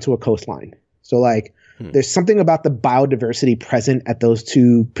going onto a coastline. So like there's something about the biodiversity present at those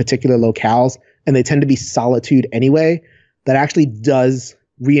 2 particular locales, and they tend to be solitude anyway, that actually does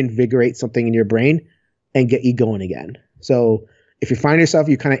reinvigorate something in your brain and get you going again. So if you find yourself,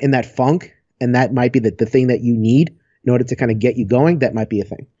 you're kind of in that funk, and that might be the thing that you need in order to kind of get you going, that might be a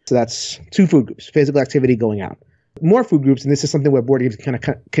thing. So that's 2 food groups: physical activity, going out. more food groups, and this is something where board games can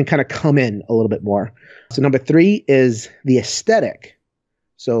kind of come in a little bit more. So number 3 is the aesthetic.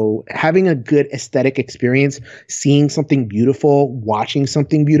 So having a good aesthetic experience, seeing something beautiful, watching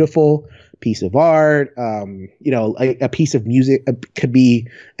something beautiful, piece of art, a piece of music could be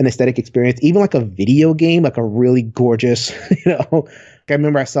an aesthetic experience. Even like a video game, like a really gorgeous, I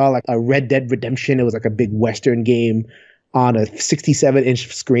remember I saw like a Red Dead Redemption. It was like a big Western game on a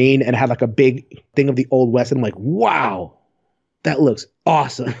 67-inch screen and it had like a big thing of the Old West. And I'm like, wow, that looks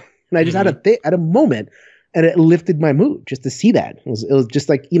awesome. And I just had a moment. And it lifted my mood just to see that. It was just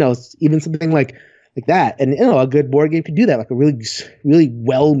like, even something like that. And, a good board game could do that. Like a really, really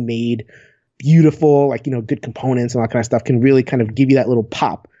well-made, beautiful, like, good components and all that kind of stuff can really kind of give you that little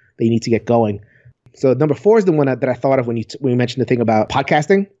pop that you need to get going. So number 4 is the one that I thought of when you mentioned the thing about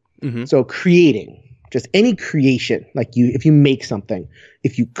podcasting. Mm-hmm. So creating, just any creation, like if you make something,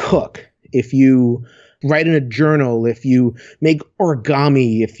 if you cook, if you write in a journal, if you make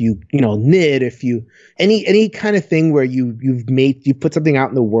origami, if you knit, if you any kind of thing where you put something out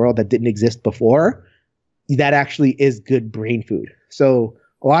in the world that didn't exist before, that actually is good brain food. So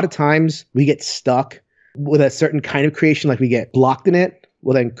a lot of times we get stuck with a certain kind of creation, like we get blocked in it.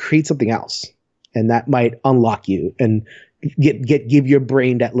 Well, then create something else, and that might unlock you and give your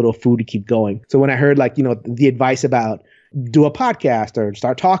brain that little food to keep going. So when I heard the advice about do a podcast or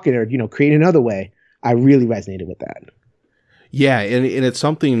start talking or create another way, I really resonated with that. Yeah, and it's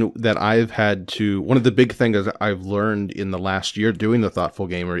something that I've had to, one of the big things I've learned in the last year doing the Thoughtful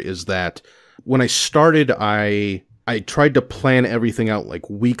Gamer is that when I started, I tried to plan everything out like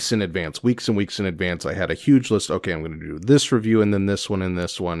weeks and weeks in advance. I had a huge list. Okay, I'm going to do this review and then this one and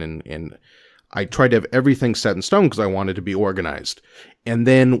this one. And I tried to have everything set in stone because I wanted to be organized. And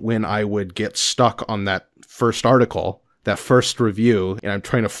then when I would get stuck on that first article, that first review, and I'm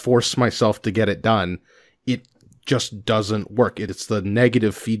trying to force myself to get it done, it just doesn't work. It's the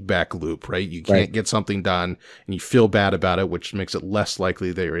negative feedback loop, right? You can't get something done and you feel bad about it, which makes it less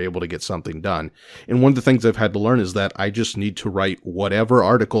likely that you're able to get something done. And one of the things I've had to learn is that I just need to write whatever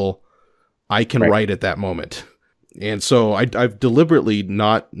article I can write at that moment. And so I've deliberately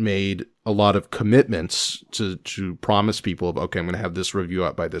not made a lot of commitments to promise people of, okay, I'm going to have this review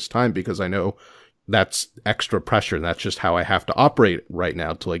out by this time, because I know that's extra pressure. And that's just how I have to operate right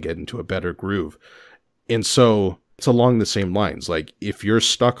now till I get into a better groove. And so it's along the same lines. Like if you're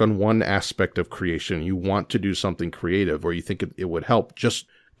stuck on one aspect of creation, you want to do something creative, or you think it would help, just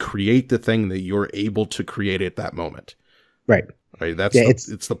create the thing that you're able to create at that moment. Right. That's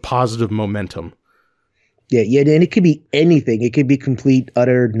it's the positive momentum. Yeah, and it could be anything. It could be complete,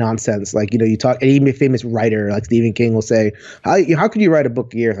 utter nonsense. Like, you talk, even a famous writer like Stephen King will say, how could you write a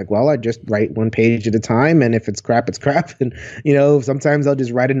book a year? It's like, well, I just write one page at a time, and if it's crap, it's crap. And, sometimes I'll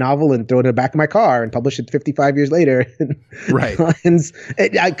just write a novel and throw it in the back of my car and publish it 55 years later. Right. Because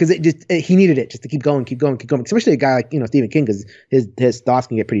he needed it just to keep going. Especially a guy like, Stephen King, because his thoughts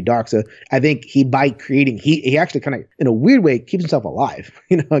can get pretty dark. So I think by creating, he actually kind of, in a weird way, keeps himself alive,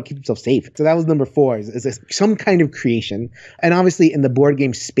 keeps himself safe. So that was number 4 is some kind of creation. And obviously in the board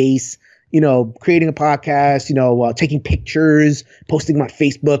game space, creating a podcast, taking pictures, posting them on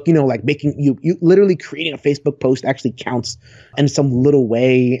Facebook, like making you literally creating a Facebook post actually counts in some little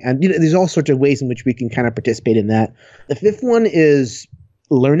way. And there's all sorts of ways in which we can kind of participate in that. The 5th one is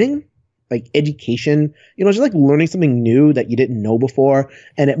learning, like education, just like learning something new that you didn't know before.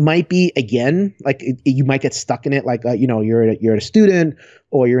 And it might be, again, like you might get stuck in it. Like, you're a student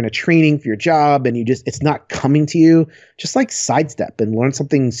or you're in a training for your job and it's not coming to you. Just like sidestep and learn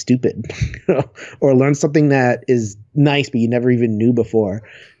something stupid, or learn something that is nice, but you never even knew before,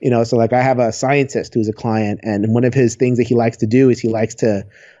 So like I have a scientist who's a client, and one of his things that he likes to do is he likes to,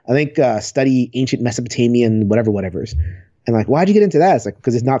 I think, study ancient Mesopotamian whatever's. And like, why'd you get into that? It's like,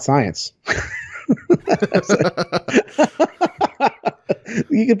 because it's not science.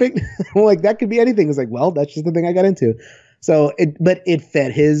 You can pick, like, that could be anything. It's like, well, that's just the thing I got into. So it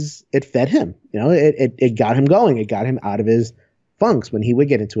fed him, it got him going. It got him out of his funks when he would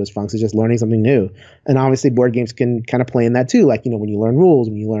get into his funks. It's just learning something new. And obviously board games can kind of play in that too. Like, when you learn rules,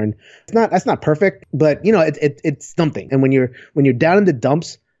 when you learn, that's not perfect, but it's something. And when you're down in the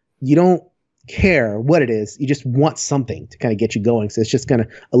dumps, you don't care what it is. You just want something to kind of get you going. So it's just kind of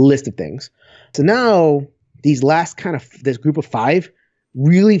a list of things. So now these last this group of 5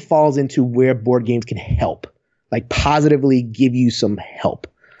 really falls into where board games can help, like positively give you some help.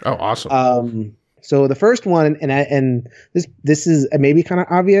 Oh, awesome. So the first one, and this is maybe kind of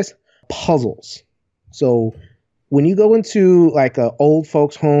obvious, puzzles. So when you go into like a old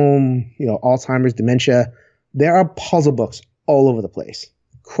folks home, Alzheimer's, dementia, there are puzzle books all over the place.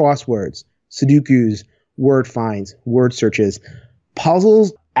 Crosswords, Sudokus, word finds, word searches.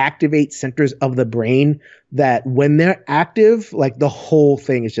 Puzzles activate centers of the brain that when they're active, like the whole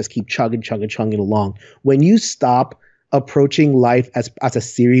thing is just keep chugging along. When you stop approaching life as a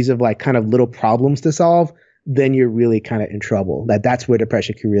series of like kind of little problems to solve, then you're really kind of in trouble. That's where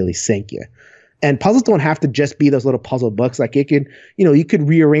depression can really sink you. And puzzles don't have to just be those little puzzle books. Like it could, you could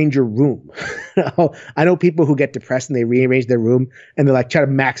rearrange your room. I know people who get depressed and they rearrange their room and they like try to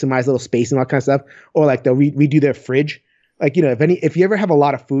maximize little space and all that kind of stuff. Or like they'll redo their fridge. Like, if you ever have a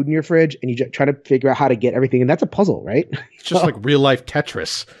lot of food in your fridge and you try to figure out how to get everything, and that's a puzzle, right? It's just like real life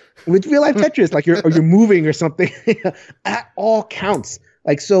Tetris. With real life Tetris, like you're moving or something. That all counts.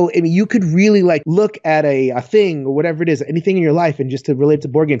 Like, so, I mean, you could really like look at a thing or whatever it is, anything in your life, and just to relate to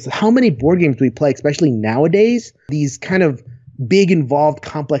board games. So how many board games do we play, especially nowadays? These kind of big, involved,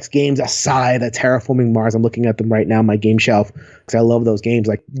 complex games aside, the Terraforming Mars, I'm looking at them right now on my game shelf because I love those games.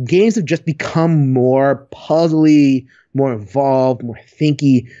 Like, games have just become more puzzly, more involved, more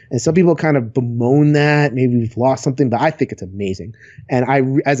thinky. And some people kind of bemoan that. Maybe we've lost something, but I think it's amazing.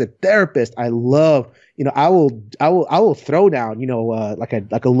 And as a therapist, I love, I will throw down, like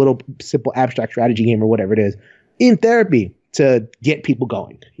a little simple abstract strategy game or whatever it is in therapy to get people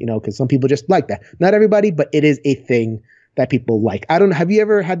going, because some people just like that. Not everybody, but it is a thing that people like. I don't know. Have you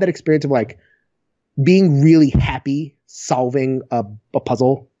ever had that experience of like being really happy solving a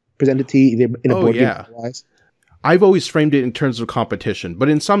puzzle presented to you either in a board game or otherwise? I've always framed it in terms of competition, but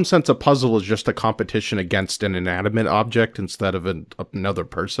in some sense, a puzzle is just a competition against an inanimate object instead of another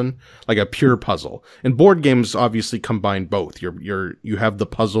person, like a pure puzzle. And board games obviously combine both. You have the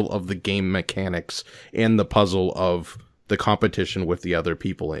puzzle of the game mechanics and the puzzle of the competition with the other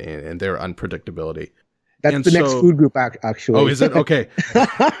people and their unpredictability. That's the next food group, actually. Oh, is it? Okay.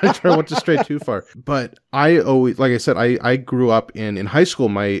 I went to stray too far. But I always, like I said, I grew up in high school,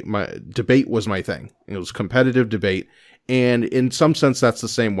 my debate was my thing. It was competitive debate. And in some sense, that's the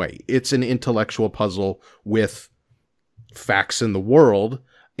same way. It's an intellectual puzzle with facts in the world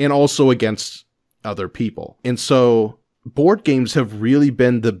and also against other people. And so board games have really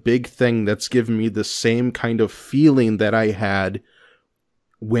been the big thing that's given me the same kind of feeling that I had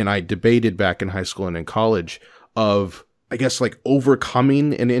when I debated back in high school and in college of, I guess, like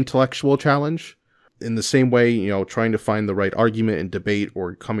overcoming an intellectual challenge in the same way, trying to find the right argument in debate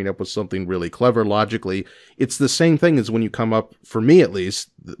or coming up with something really clever logically. It's the same thing as when you come up, for me at least,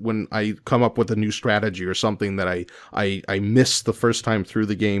 when I come up with a new strategy or something that I missed the first time through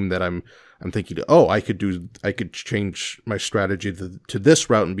the game that I'm thinking, oh, I could change my strategy to this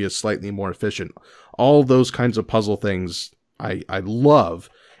route and be a slightly more efficient. All those kinds of puzzle things I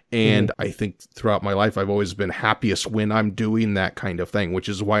love, and I think throughout my life I've always been happiest when I'm doing that kind of thing, which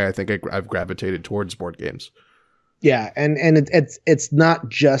is why I think I've gravitated towards board games. Yeah, and it's not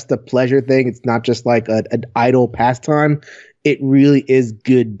just a pleasure thing. It's not just like an idle pastime. It really is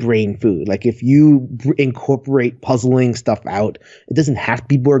good brain food. Like if you incorporate puzzling stuff out, it doesn't have to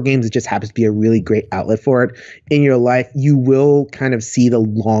be board games. It just happens to be a really great outlet for it in your life. You will kind of see the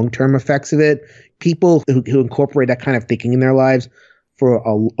long-term effects of it. People who incorporate that kind of thinking in their lives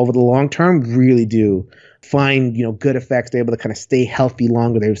over the long term really do find, good effects. They're able to kind of stay healthy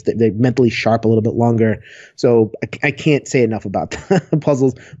longer. They're mentally sharp a little bit longer. So I can't say enough about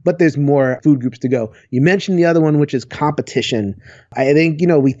puzzles, but there's more food groups to go. You mentioned the other one, which is competition. I think,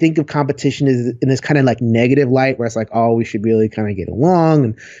 we think of competition as in this kind of like negative light where it's like, oh, we should really kind of get along.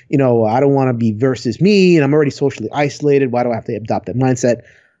 And, I don't want to be versus me and I'm already socially isolated. Why do I have to adopt that mindset?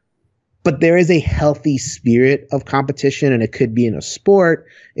 But there is a healthy spirit of competition, and it could be in a sport.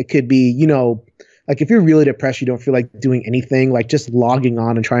 It could be, like if you're really depressed, you don't feel like doing anything, like just logging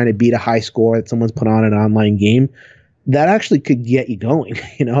on and trying to beat a high score that someone's put on an online game, that actually could get you going,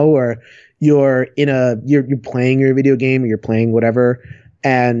 or you're playing your video game or you're playing whatever,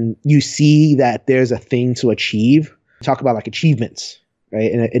 and you see that there's a thing to achieve. Talk about like achievements. Right.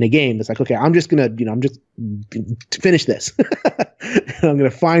 In a game, it's like, okay, I'm just going to finish this. And I'm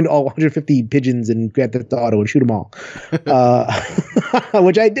going to find all 150 pigeons and Grand Theft Auto and shoot them all.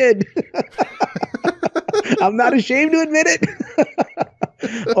 Which I did. I'm not ashamed to admit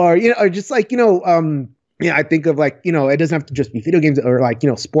it. Or just like, I think of like, it doesn't have to just be video games or like,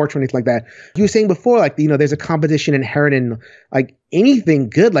 sports or anything like that. You were saying before, like, there's a competition inherent in like anything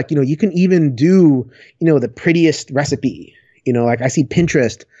good. Like, you can even do, the prettiest recipe. Like I see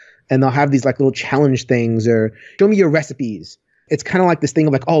Pinterest and they'll have these like little challenge things or show me your recipes. It's kind of like this thing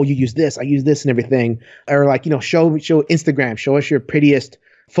of like, oh, you use this, I use this and everything. Or like, show Instagram, show us your prettiest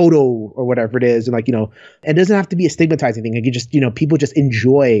photo or whatever it is. And like, it doesn't have to be a stigmatizing thing. Like you just, people just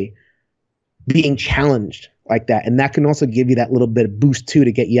enjoy being challenged like that. And that can also give you that little bit of boost too,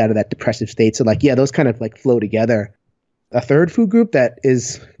 to get you out of that depressive state. So like, yeah, those kind of like flow together. A third food group that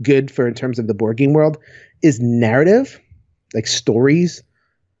is good for in terms of the board game world is narrative, like stories.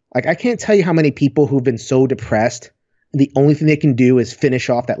 Like I can't tell you how many people who've been so depressed, and the only thing they can do is finish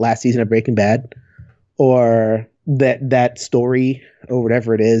off that last season of Breaking Bad or that story or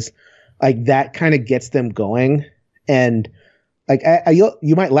whatever it is. Like that kind of gets them going. And like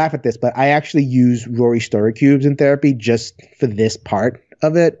you might laugh at this, but I actually use Rory story cubes in therapy just for this part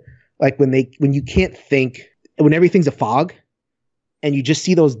of it. Like when you can't think, when everything's a fog and you just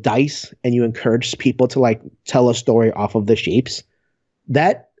see those dice and you encourage people to like tell a story off of the shapes,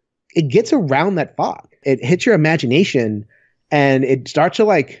 that it gets around that fog. It hits your imagination and it starts to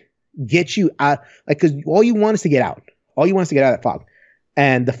like get you out, like, cause all you want is to get out. All you want is to get out of that fog.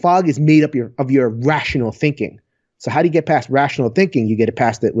 And the fog is made up of your rational thinking. So how do you get past rational thinking? You get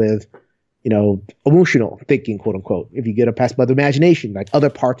past it with, emotional thinking, quote unquote. If you get it past by the imagination, like other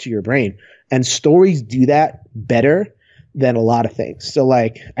parts of your brain. And stories do that better than a lot of things. So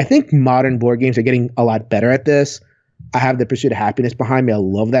like, I think modern board games are getting a lot better at this. I have The Pursuit of Happiness behind me. I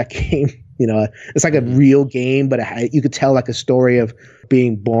love that game. It's like a real game, but you could tell like a story of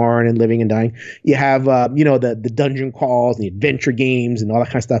being born and living and dying. You have, the dungeon crawls and the adventure games and all that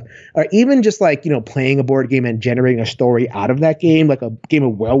kind of stuff. Or even just like, playing a board game and generating a story out of that game, like a game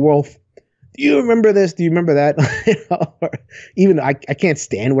of Werewolf. Do you remember this? Do you remember that? Or even I can't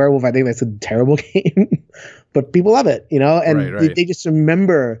stand Werewolf. I think that's a terrible game, but people love it, and right. They just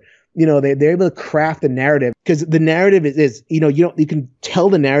remember, they're able to craft the narrative, because the narrative is you can tell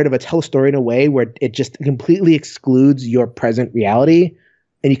the narrative or tell a story in a way where it just completely excludes your present reality,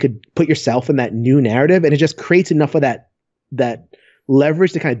 and you could put yourself in that new narrative, and it just creates enough of that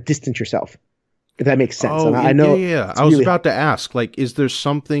leverage to kind of distance yourself, if that makes sense. Oh, I know. Yeah. I was about to ask, like, is there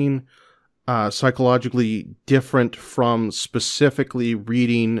something psychologically different from specifically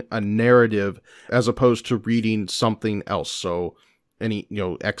reading a narrative as opposed to reading something else? So any,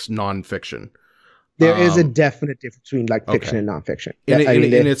 ex nonfiction. There is a definite difference between like fiction and nonfiction. And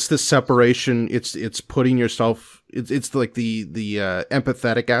it's the separation. It's putting yourself. It's like the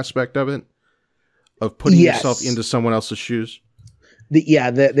empathetic aspect of it, of putting yourself into someone else's shoes.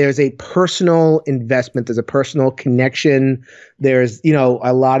 There's a personal investment. There's a personal connection. There's,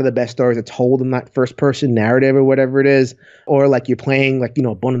 a lot of the best stories are told in that first person narrative or whatever it is. Or like you're playing like,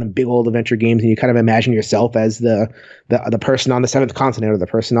 one of the big old adventure games and you kind of imagine yourself as the person on the seventh continent or the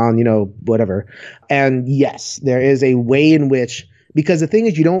person on, whatever. And yes, there is a way in which, because the thing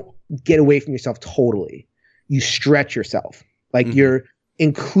is you don't get away from yourself totally. You stretch yourself. Like you're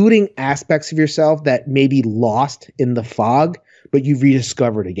including aspects of yourself that may be lost in the fog, but you've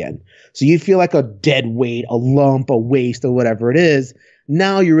rediscovered again. So you feel like a dead weight, a lump, a waste, or whatever it is.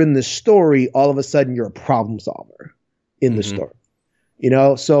 Now you're in the story. All of a sudden, you're a problem solver in the story.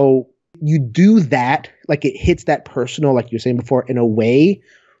 So you do that, like it hits that personal, like you were saying before, in a way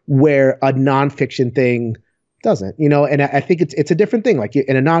where a nonfiction thing doesn't. And I think it's a different thing. Like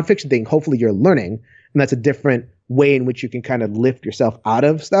in a nonfiction thing, hopefully you're learning, and that's a different way in which you can kind of lift yourself out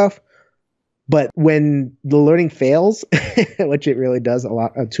of stuff. But when the learning fails, which it really does a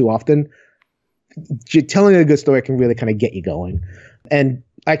lot too often, telling a good story can really kind of get you going. And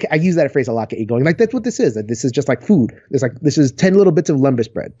I use that phrase a lot, get you going. Like that's what this is. That this is just like food. This is 10 little bits of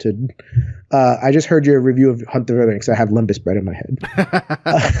lembas bread. I just heard your review of Hunt the River, so I have lembas bread in my head.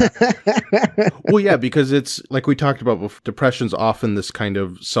 Well, yeah, because it's like we talked about before, depression's often this kind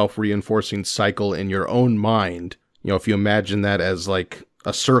of self-reinforcing cycle in your own mind. If you imagine that as like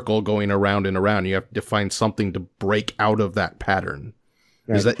a circle going around and around, you have to find something to break out of that pattern.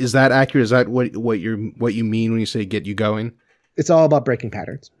 Right. Is that accurate? Is that what you mean when you say get you going? It's all about breaking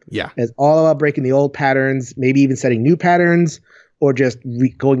patterns. Yeah. It's all about breaking the old patterns, maybe even setting new patterns, or just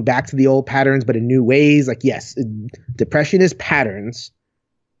going back to the old patterns, but in new ways. Like, yes, depression is patterns,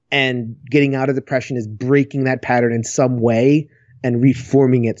 and getting out of depression is breaking that pattern in some way and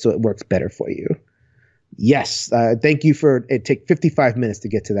reforming it so it works better for you. Yes. Thank you for it. Take 55 minutes to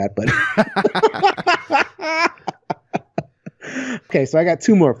get to that, but okay. So I got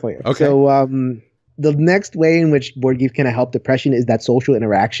two more for you. Okay. So the next way in which board games can help depression is that social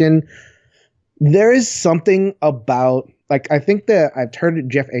interaction. There is something about, like, I think that I've heard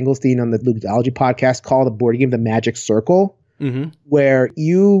Jeff Engelstein on the Ludology podcast call the board game the magic circle, where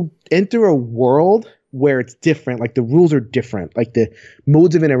you enter a world where it's different, like the rules are different, like the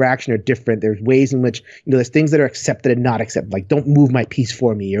modes of interaction are different. There's ways in which, there's things that are accepted and not accepted, like don't move my piece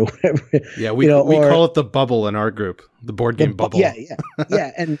for me or whatever. Yeah, we call it the bubble in our group, the board game bubble. Yeah.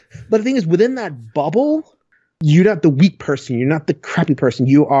 But the thing is, within that bubble, you're not the weak person. You're not the crappy person.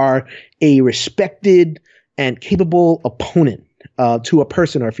 You are a respected and capable opponent to a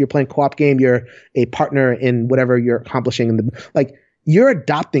person, or if you're playing co-op game, you're a partner in whatever you're accomplishing. Like you're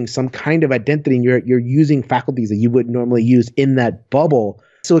adopting some kind of identity, and you're using faculties that you would normally use in that bubble.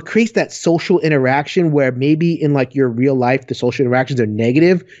 So it creates that social interaction where maybe in like your real life, the social interactions are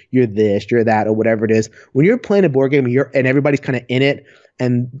negative. You're this, you're that, or whatever it is. When you're playing a board game and everybody's kind of in it,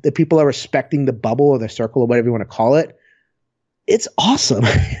 and the people are respecting the bubble or the circle or whatever you want to call it, it's awesome.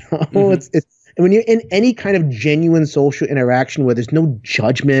 It's and when you're in any kind of genuine social interaction where there's no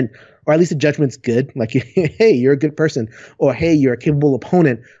judgment, or at least the judgment's good, like, hey, you're a good person, or hey, you're a capable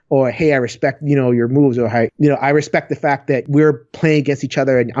opponent, or hey, I respect, your moves, or hey, I respect the fact that we're playing against each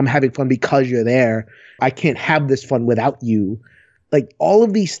other and I'm having fun because you're there. I can't have this fun without you. Like all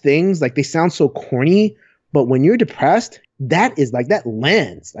of these things, like they sound so corny, but when you're depressed, that is like, that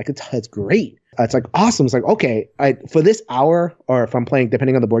lands. Like it's great. It's like awesome. It's like, okay, for this hour, or if I'm playing,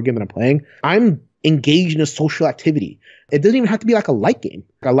 depending on the board game that I'm playing, I'm engaged in a social activity. It doesn't even have to be like a light game,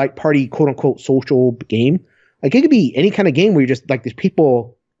 like a light party, quote unquote, social game. Like it could be any kind of game where you're just like, there's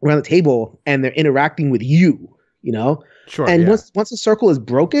people around the table and they're interacting with you, Sure. And yeah. once the circle is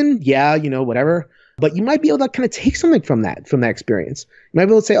broken, whatever. But you might be able to kind of take something from that experience. You might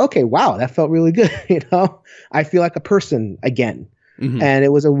be able to say, okay, wow, that felt really good. I feel like a person again. Mm-hmm. And it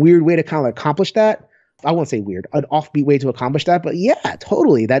was a weird way to kind of accomplish that. I won't say weird, an offbeat way to accomplish that. But yeah,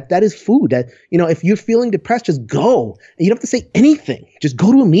 totally. That is food. That, if you're feeling depressed, just go. And you don't have to say anything. Just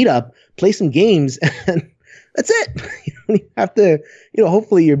go to a meetup, play some games, and that's it. You don't even have to,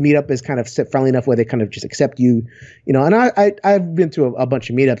 hopefully your meetup is kind of friendly enough where they kind of just accept you, and I've been to a bunch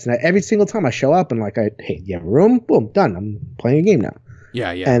of meetups, and every single time I show up and like, hey, do you have a room? Boom, done. I'm playing a game now.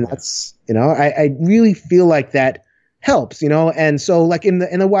 Yeah. And that's, I really feel like that helps, and so like in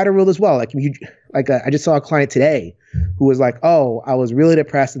the wider world as well, like I just saw a client today who was like, oh, I was really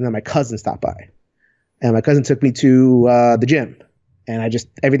depressed, and then my cousin stopped by, and my cousin took me to the gym, and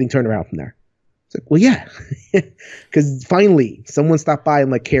everything turned around from there. It's like, well, yeah, because finally someone stopped by and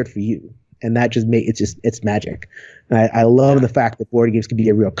like cared for you, and that just it's magic. And I love the fact that board games can be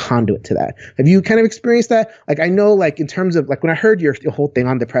a real conduit to that. Have you kind of experienced that? Like, I know, like in terms of like when I heard your whole thing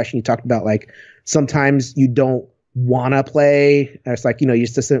on depression, you talked about like sometimes you don't want to play. And it's like, you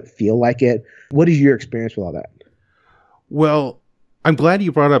just doesn't feel like it. What is your experience with all that? Well, I'm glad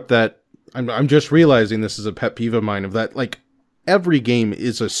you brought up that. I'm just realizing this is a pet peeve of mine, of that, like every game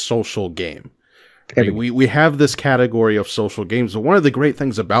is a social game. We have this category of social games. But one of the great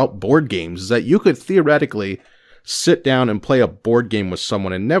things about board games is that you could theoretically sit down and play a board game with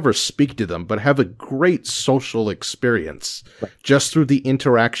someone and never speak to them, but have a great social experience just through the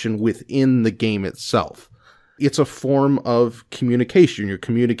interaction within the game itself. It's a form of communication. You're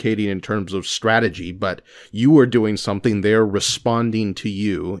communicating in terms of strategy, but you are doing something, they're responding to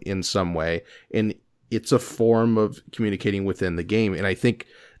you in some way, and it's a form of communicating within the game. And I think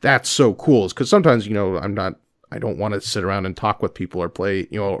that's so cool, because sometimes, I don't want to sit around and talk with people or play,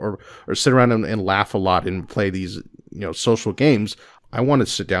 or sit around and laugh a lot and play these, social games. I want to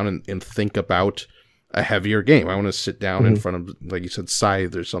sit down and think about a heavier game. I want to sit down in front of, like you said,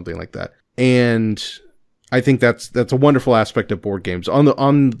 Scythe or something like that. And I think that's a wonderful aspect of board games.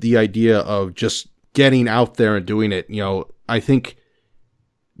 On the idea of just getting out there and doing it, I think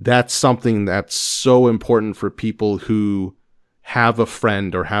that's something that's so important for people who have a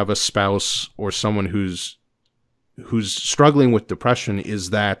friend or have a spouse or someone who's struggling with depression,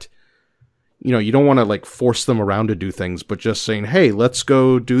 is that, you don't want to like force them around to do things, but just saying, hey, let's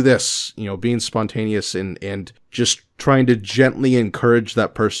go do this, being spontaneous and just trying to gently encourage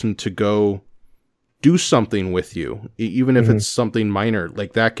that person to go do something with you, even if it's something minor.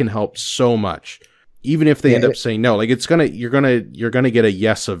 Like that can help so much. Even if they end up saying no, like you're gonna get a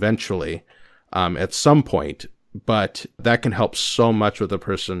yes eventually, at some point, but that can help so much with a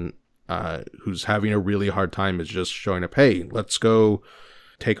person who's having a really hard time, is just showing up. Hey, let's go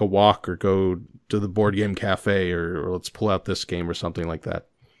take a walk, or go to the board game cafe, or let's pull out this game or something like that.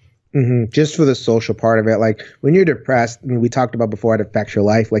 Just for the social part of it, like when you're depressed, I mean, we talked about before, it affects your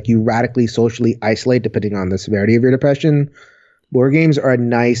life. Like you radically socially isolate depending on the severity of your depression. Board games are a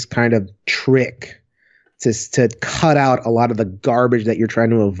nice kind of trick to cut out a lot of the garbage that you're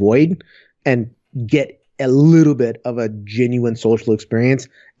trying to avoid and get a little bit of a genuine social experience.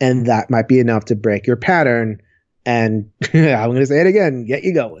 And that might be enough to break your pattern. And I'm going to say it again, get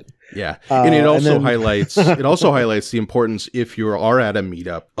you going. Yeah. And it also highlights the importance, if you are at a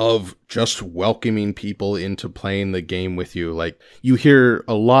meetup, of just welcoming people into playing the game with you. Like you hear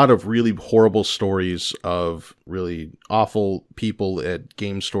a lot of really horrible stories of really awful people at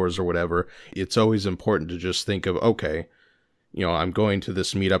game stores or whatever. It's always important to just think of, okay, I'm going to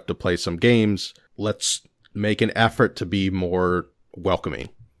this meetup to play some games. Let's make an effort to be more welcoming.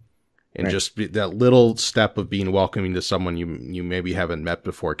 And Right. just that little step of being welcoming to someone you maybe haven't met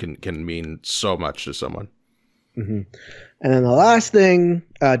before can mean so much to someone. Mm-hmm. And then the last thing,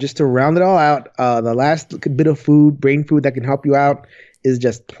 just to round it all out, the last bit of food, brain food that can help you out is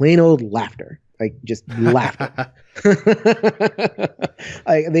just plain old laughter. Like just laughter.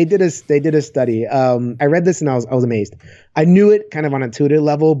 They did a study. I read this and I was amazed. I knew it kind of on an intuitive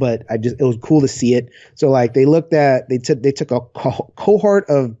level, but it was cool to see it. So like they took a cohort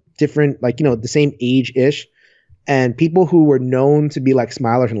of different, like, the same age-ish, and people who were known to be like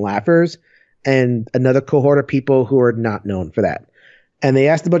smilers and laughers, and another cohort of people who are not known for that. And they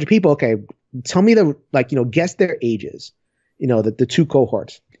asked a bunch of people, okay, tell me guess their ages, the two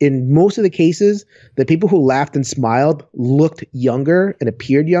cohorts. In most of the cases, the people who laughed and smiled looked younger and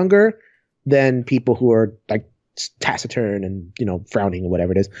appeared younger than people who are like taciturn and, frowning or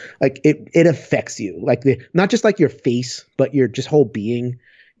whatever it is. Like it affects you, like not just like your face, but your just whole being.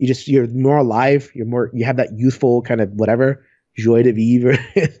 You're more alive. You have that youthful kind of whatever, joie de vivre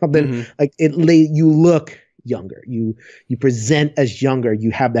or something. Mm-hmm. Like you look younger. You present as younger. You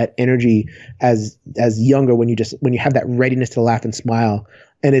have that energy as younger when you have that readiness to laugh and smile.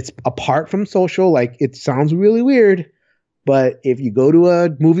 And it's apart from social. Like it sounds really weird, but if you go to a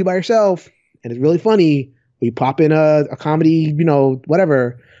movie by yourself and it's really funny, or you pop in a comedy,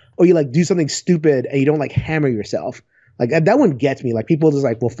 whatever, or you like do something stupid and you don't like hammer yourself. Like that one gets me. Like people just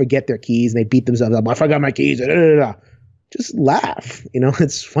like will forget their keys and they beat themselves up. I forgot my keys. Just laugh.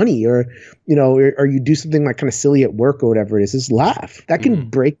 It's funny. Or you do something like kind of silly at work or whatever it is. Just laugh. That can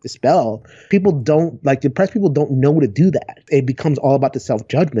break the spell. Depressed people don't know to do that. It becomes all about the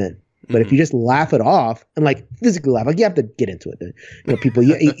self-judgment. But if you just laugh it off and like physically laugh, like you have to get into it. People,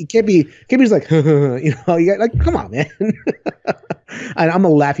 you can't be just like, you got like, come on, man. And I'm a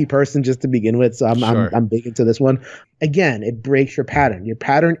laughy person just to begin with, so I'm big into this one. Again, it breaks your pattern. Your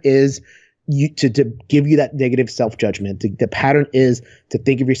pattern is to give you that negative self-judgment. The pattern is to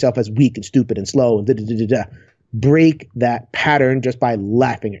think of yourself as weak and stupid and slow and da-da-da-da-da. Break that pattern just by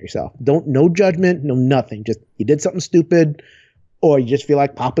laughing at yourself. No judgment, no nothing. Just you did something stupid, or you just feel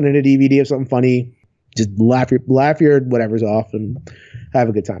like popping in a DVD of something funny. Just laugh your whatever's off and have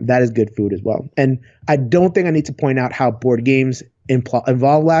a good time. That is good food as well. And I don't think I need to point out how board games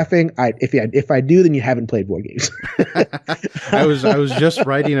involve laughing. If I do, then you haven't played board games. I was just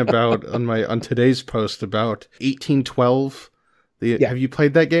writing about on today's post about 1812. Have you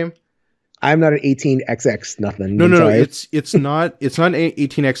played that game? I'm not an 18XX nothing. No. It's not an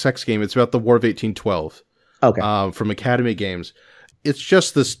 18XX game. It's about the War of 1812. Okay. From Academy Games. It's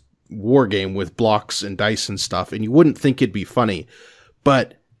just this war game with blocks and dice and stuff, and you wouldn't think it'd be funny.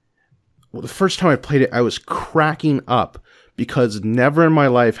 But the first time I played it, I was cracking up because never in my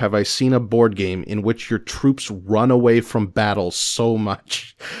life have I seen a board game in which your troops run away from battle so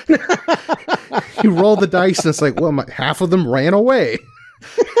much. You roll the dice and it's like, well, half of them ran away.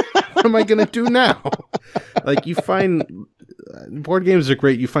 What am I going to do now? Like you find... Board games are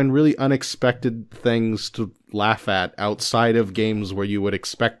great. You find really unexpected things to laugh at outside of games where you would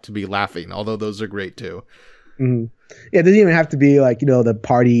expect to be laughing, although those are great too. Mm-hmm. Yeah, it doesn't even have to be like, the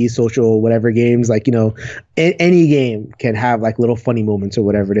party, social, whatever games. Like, any game can have like little funny moments or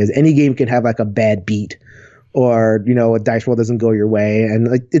whatever it is. Any game can have like a bad beat or, a dice roll doesn't go your way. And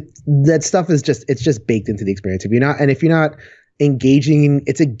like that stuff is it's just baked into the experience. If you're not engaging,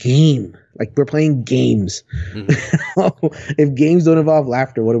 it's a game. Like we're playing games. Mm-hmm. If games don't involve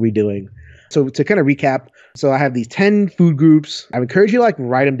laughter, what are we doing? So to kind of recap, so I have these 10 food groups. I encourage you to like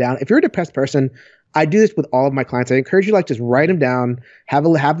write them down. If you're a depressed person, I do this with all of my clients. I encourage you to like just write them down, have the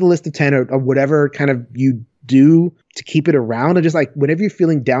list of 10 or whatever kind of you do to keep it around, and just like whenever you're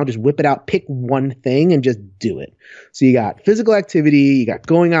feeling down, just whip it out, pick one thing and just do it. So you got physical activity, you got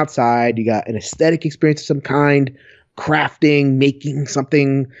going outside, you got an aesthetic experience of some kind, crafting, making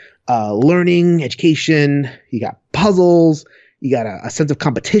something, learning, education, you got puzzles, you got a sense of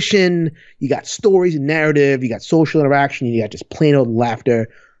competition, you got stories and narrative, you got social interaction, you got just plain old laughter.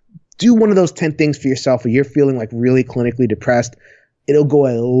 Do one of those 10 things for yourself where you're feeling like really clinically depressed. It'll go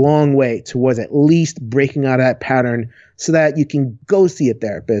a long way towards at least breaking out of that pattern so that you can go see a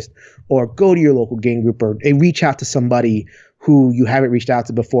therapist or go to your local game group or reach out to somebody who you haven't reached out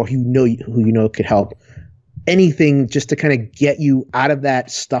to before, who you know could help. Anything just to kind of get you out of that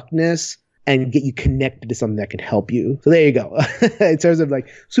stuckness and get you connected to something that can help you. So there you go. In terms of like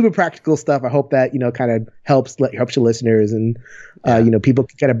super practical stuff, I hope that, kind of helps your listeners and, people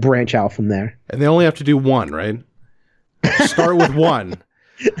can kind of branch out from there. And they only have to do one, right? Start with one.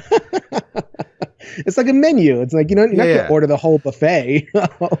 It's like a menu. It's like, you're not going to order the whole buffet.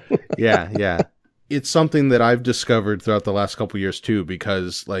 Yeah. it's something that I've discovered throughout the last couple years too,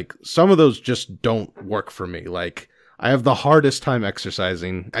 because like some of those just don't work for me. Like I have the hardest time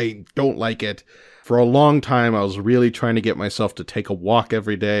exercising. I don't like it. For a long time, I was really trying to get myself to take a walk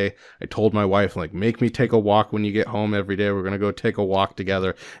every day. I told my wife, like, make me take a walk when you get home every day. We're going to go take a walk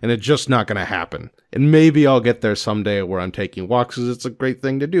together. And it's just not going to happen. And maybe I'll get there someday where I'm taking walks because it's a great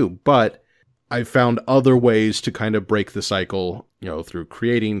thing to do. But I found other ways to kind of break the cycle, through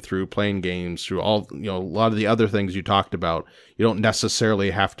creating, through playing games, through all, a lot of the other things you talked about. You don't necessarily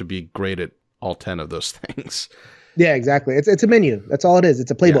have to be great at all 10 of those things. Yeah, exactly. It's a menu. That's all it is.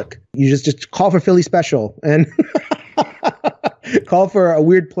 It's a playbook. Yeah. You just call for Philly special and call for a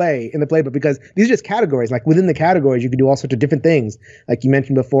weird play in the playbook, because these are just categories. Like within the categories, you can do all sorts of different things. Like you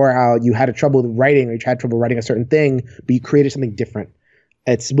mentioned before, how you had trouble writing, or you had trouble writing a certain thing, but you created something different.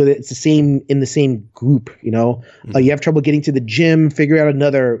 It's the same in the same group. Mm-hmm. You have trouble getting to the gym, figure out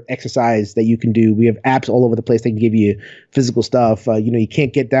another exercise that you can do. We have apps all over the place that can give you physical stuff. You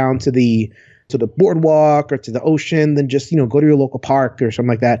can't get down to the boardwalk or to the ocean, then just, go to your local park or something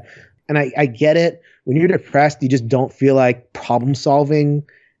like that. And I get it. When you're depressed, you just don't feel like problem solving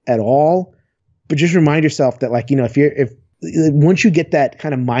at all. But just remind yourself that, like, if once you get that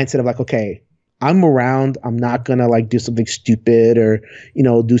kind of mindset of like, okay, I'm around, I'm not going to like do something stupid or,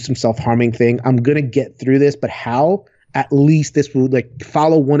 do some self-harming thing. I'm going to get through this, but how? At least this will like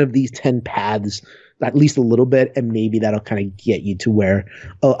follow one of these 10 paths at least a little bit, and maybe that'll kind of get you to where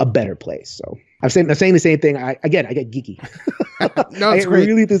a better place. So I'm saying the same thing. I get geeky. No, it's great.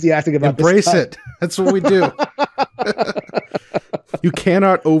 Really enthusiastic about Embrace this. It. That's what we do. You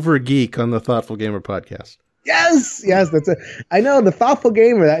cannot over geek on the Thoughtful Gamer podcast. Yes, that's it. I know the Thoughtful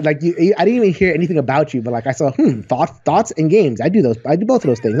Gamer. I didn't even hear anything about you, but like I saw thoughts and games. I do both of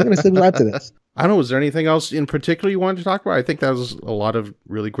those things. I'm going to subscribe to this. I don't know. Was there anything else in particular you wanted to talk about? I think that was a lot of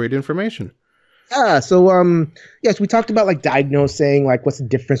really great information. Yeah. So, yes, we talked about like diagnosing, like what's the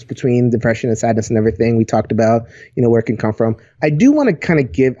difference between depression and sadness and everything. We talked about, where it can come from. I do want to kind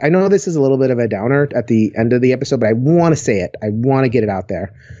of I know this is a little bit of a downer at the end of the episode, but I want to say it. I want to get it out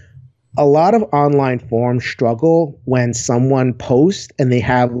there. A lot of online forums struggle when someone posts and they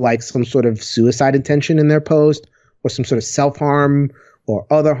have like some sort of suicide intention in their post, or some sort of self-harm or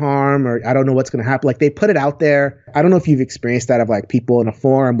other harm, or I don't know what's going to happen. Like they put it out there. I don't know if you've experienced that of like people in a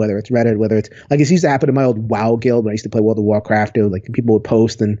forum, whether it's Reddit, whether it's like it used to happen in my old WoW guild when I used to play World of Warcraft. It was like people would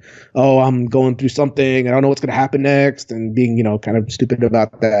post and, oh, I'm going through something. I don't know what's going to happen next, and being, kind of stupid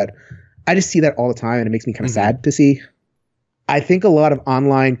about that. I just see that all the time, and it makes me kind of sad to see. I think a lot of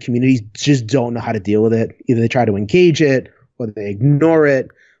online communities just don't know how to deal with it. Either they try to engage it, or they ignore it,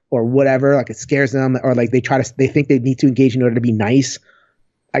 or whatever. Like it scares them, or like they think they need to engage in order to be nice.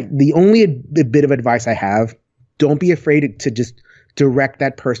 The only bit of advice I have: don't be afraid to just direct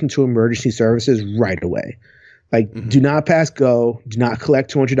that person to emergency services right away. Like, do not pass go. Do not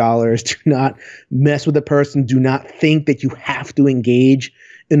collect $200. Do not mess with the person. Do not think that you have to engage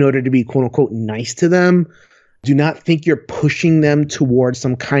in order to be quote unquote nice to them. Do not think you're pushing them towards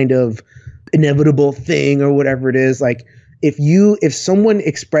some kind of inevitable thing or whatever it is. Like if someone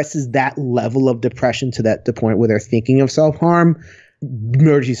expresses that level of depression to the point where they're thinking of self-harm,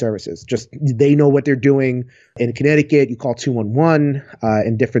 emergency services, just they know what they're doing. In Connecticut, you call 211.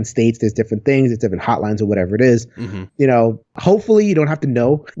 In different states, there's different things, there's different hotlines or whatever it is. Mm-hmm. Hopefully you don't have to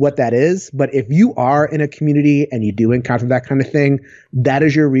know what that is, but if you are in a community and you do encounter that kind of thing, that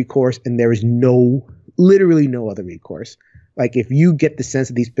is your recourse, and there is literally no other recourse. Like if you get the sense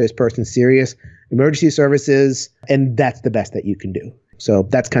that this person's serious, emergency services, and that's the best that you can do. So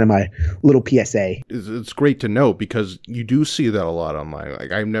that's kind of my little PSA. It's great to know, because you do see that a lot online.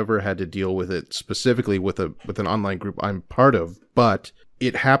 Like I've never had to deal with it specifically with an online group I'm part of, but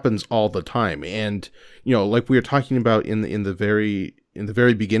it happens all the time. And like we were talking about in the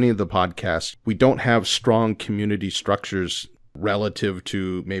very beginning of the podcast, we don't have strong community structures relative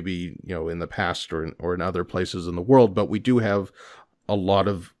to maybe in the past or in other places in the world, but we do have a lot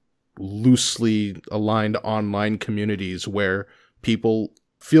of loosely aligned online communities where people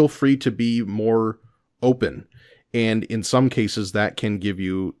feel free to be more open, and in some cases that can give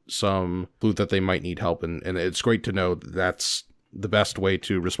you some clue that they might need help, and it's great to know that's the best way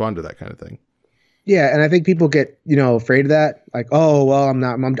to respond to that kind of thing. Yeah, and I think people get afraid of that, like, oh well,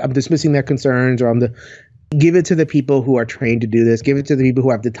 I'm dismissing their concerns, or give it to the people who are trained to do this. Give it to the people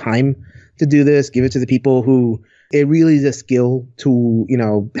who have the time to do this. Give it to the people who it really is a skill to,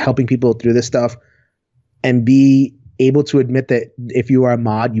 helping people through this stuff, and be able to admit that if you are a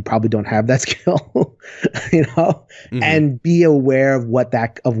mod, you probably don't have that skill, mm-hmm. and be aware of what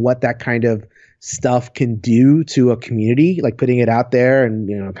that kind of stuff can do to a community, like putting it out there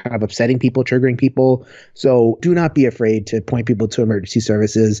and, kind of upsetting people, triggering people. So do not be afraid to point people to emergency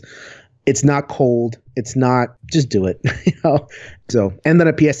services. It's not cold. It's not, just do it. So, and then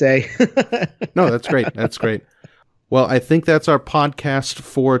a PSA. No, that's great. That's great. Well, I think that's our podcast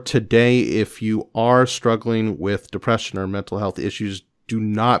for today. If you are struggling with depression or mental health issues, do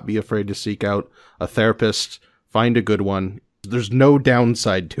not be afraid to seek out a therapist. Find a good one. There's no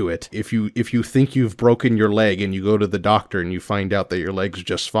downside to it. If you think you've broken your leg and you go to the doctor and you find out that your leg's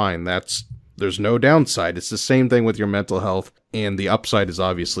just fine, there's no downside. It's the same thing with your mental health, and the upside is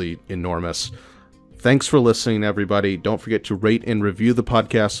obviously enormous. Thanks for listening, everybody. Don't forget to rate and review the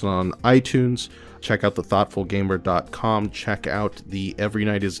podcast on iTunes. Check out thethoughtfulgamer.com. Check out the Every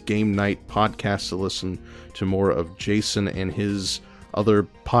Night is Game Night podcast to listen to more of Jason and his other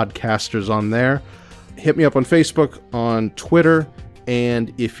podcasters on there. Hit me up on Facebook, on Twitter,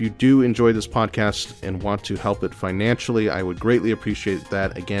 and if you do enjoy this podcast and want to help it financially, I would greatly appreciate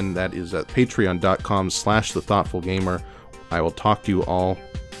that. Again, that is at patreon.com/thethoughtfulgamer. I will talk to you all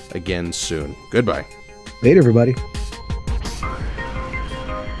again soon. Goodbye. Later, everybody.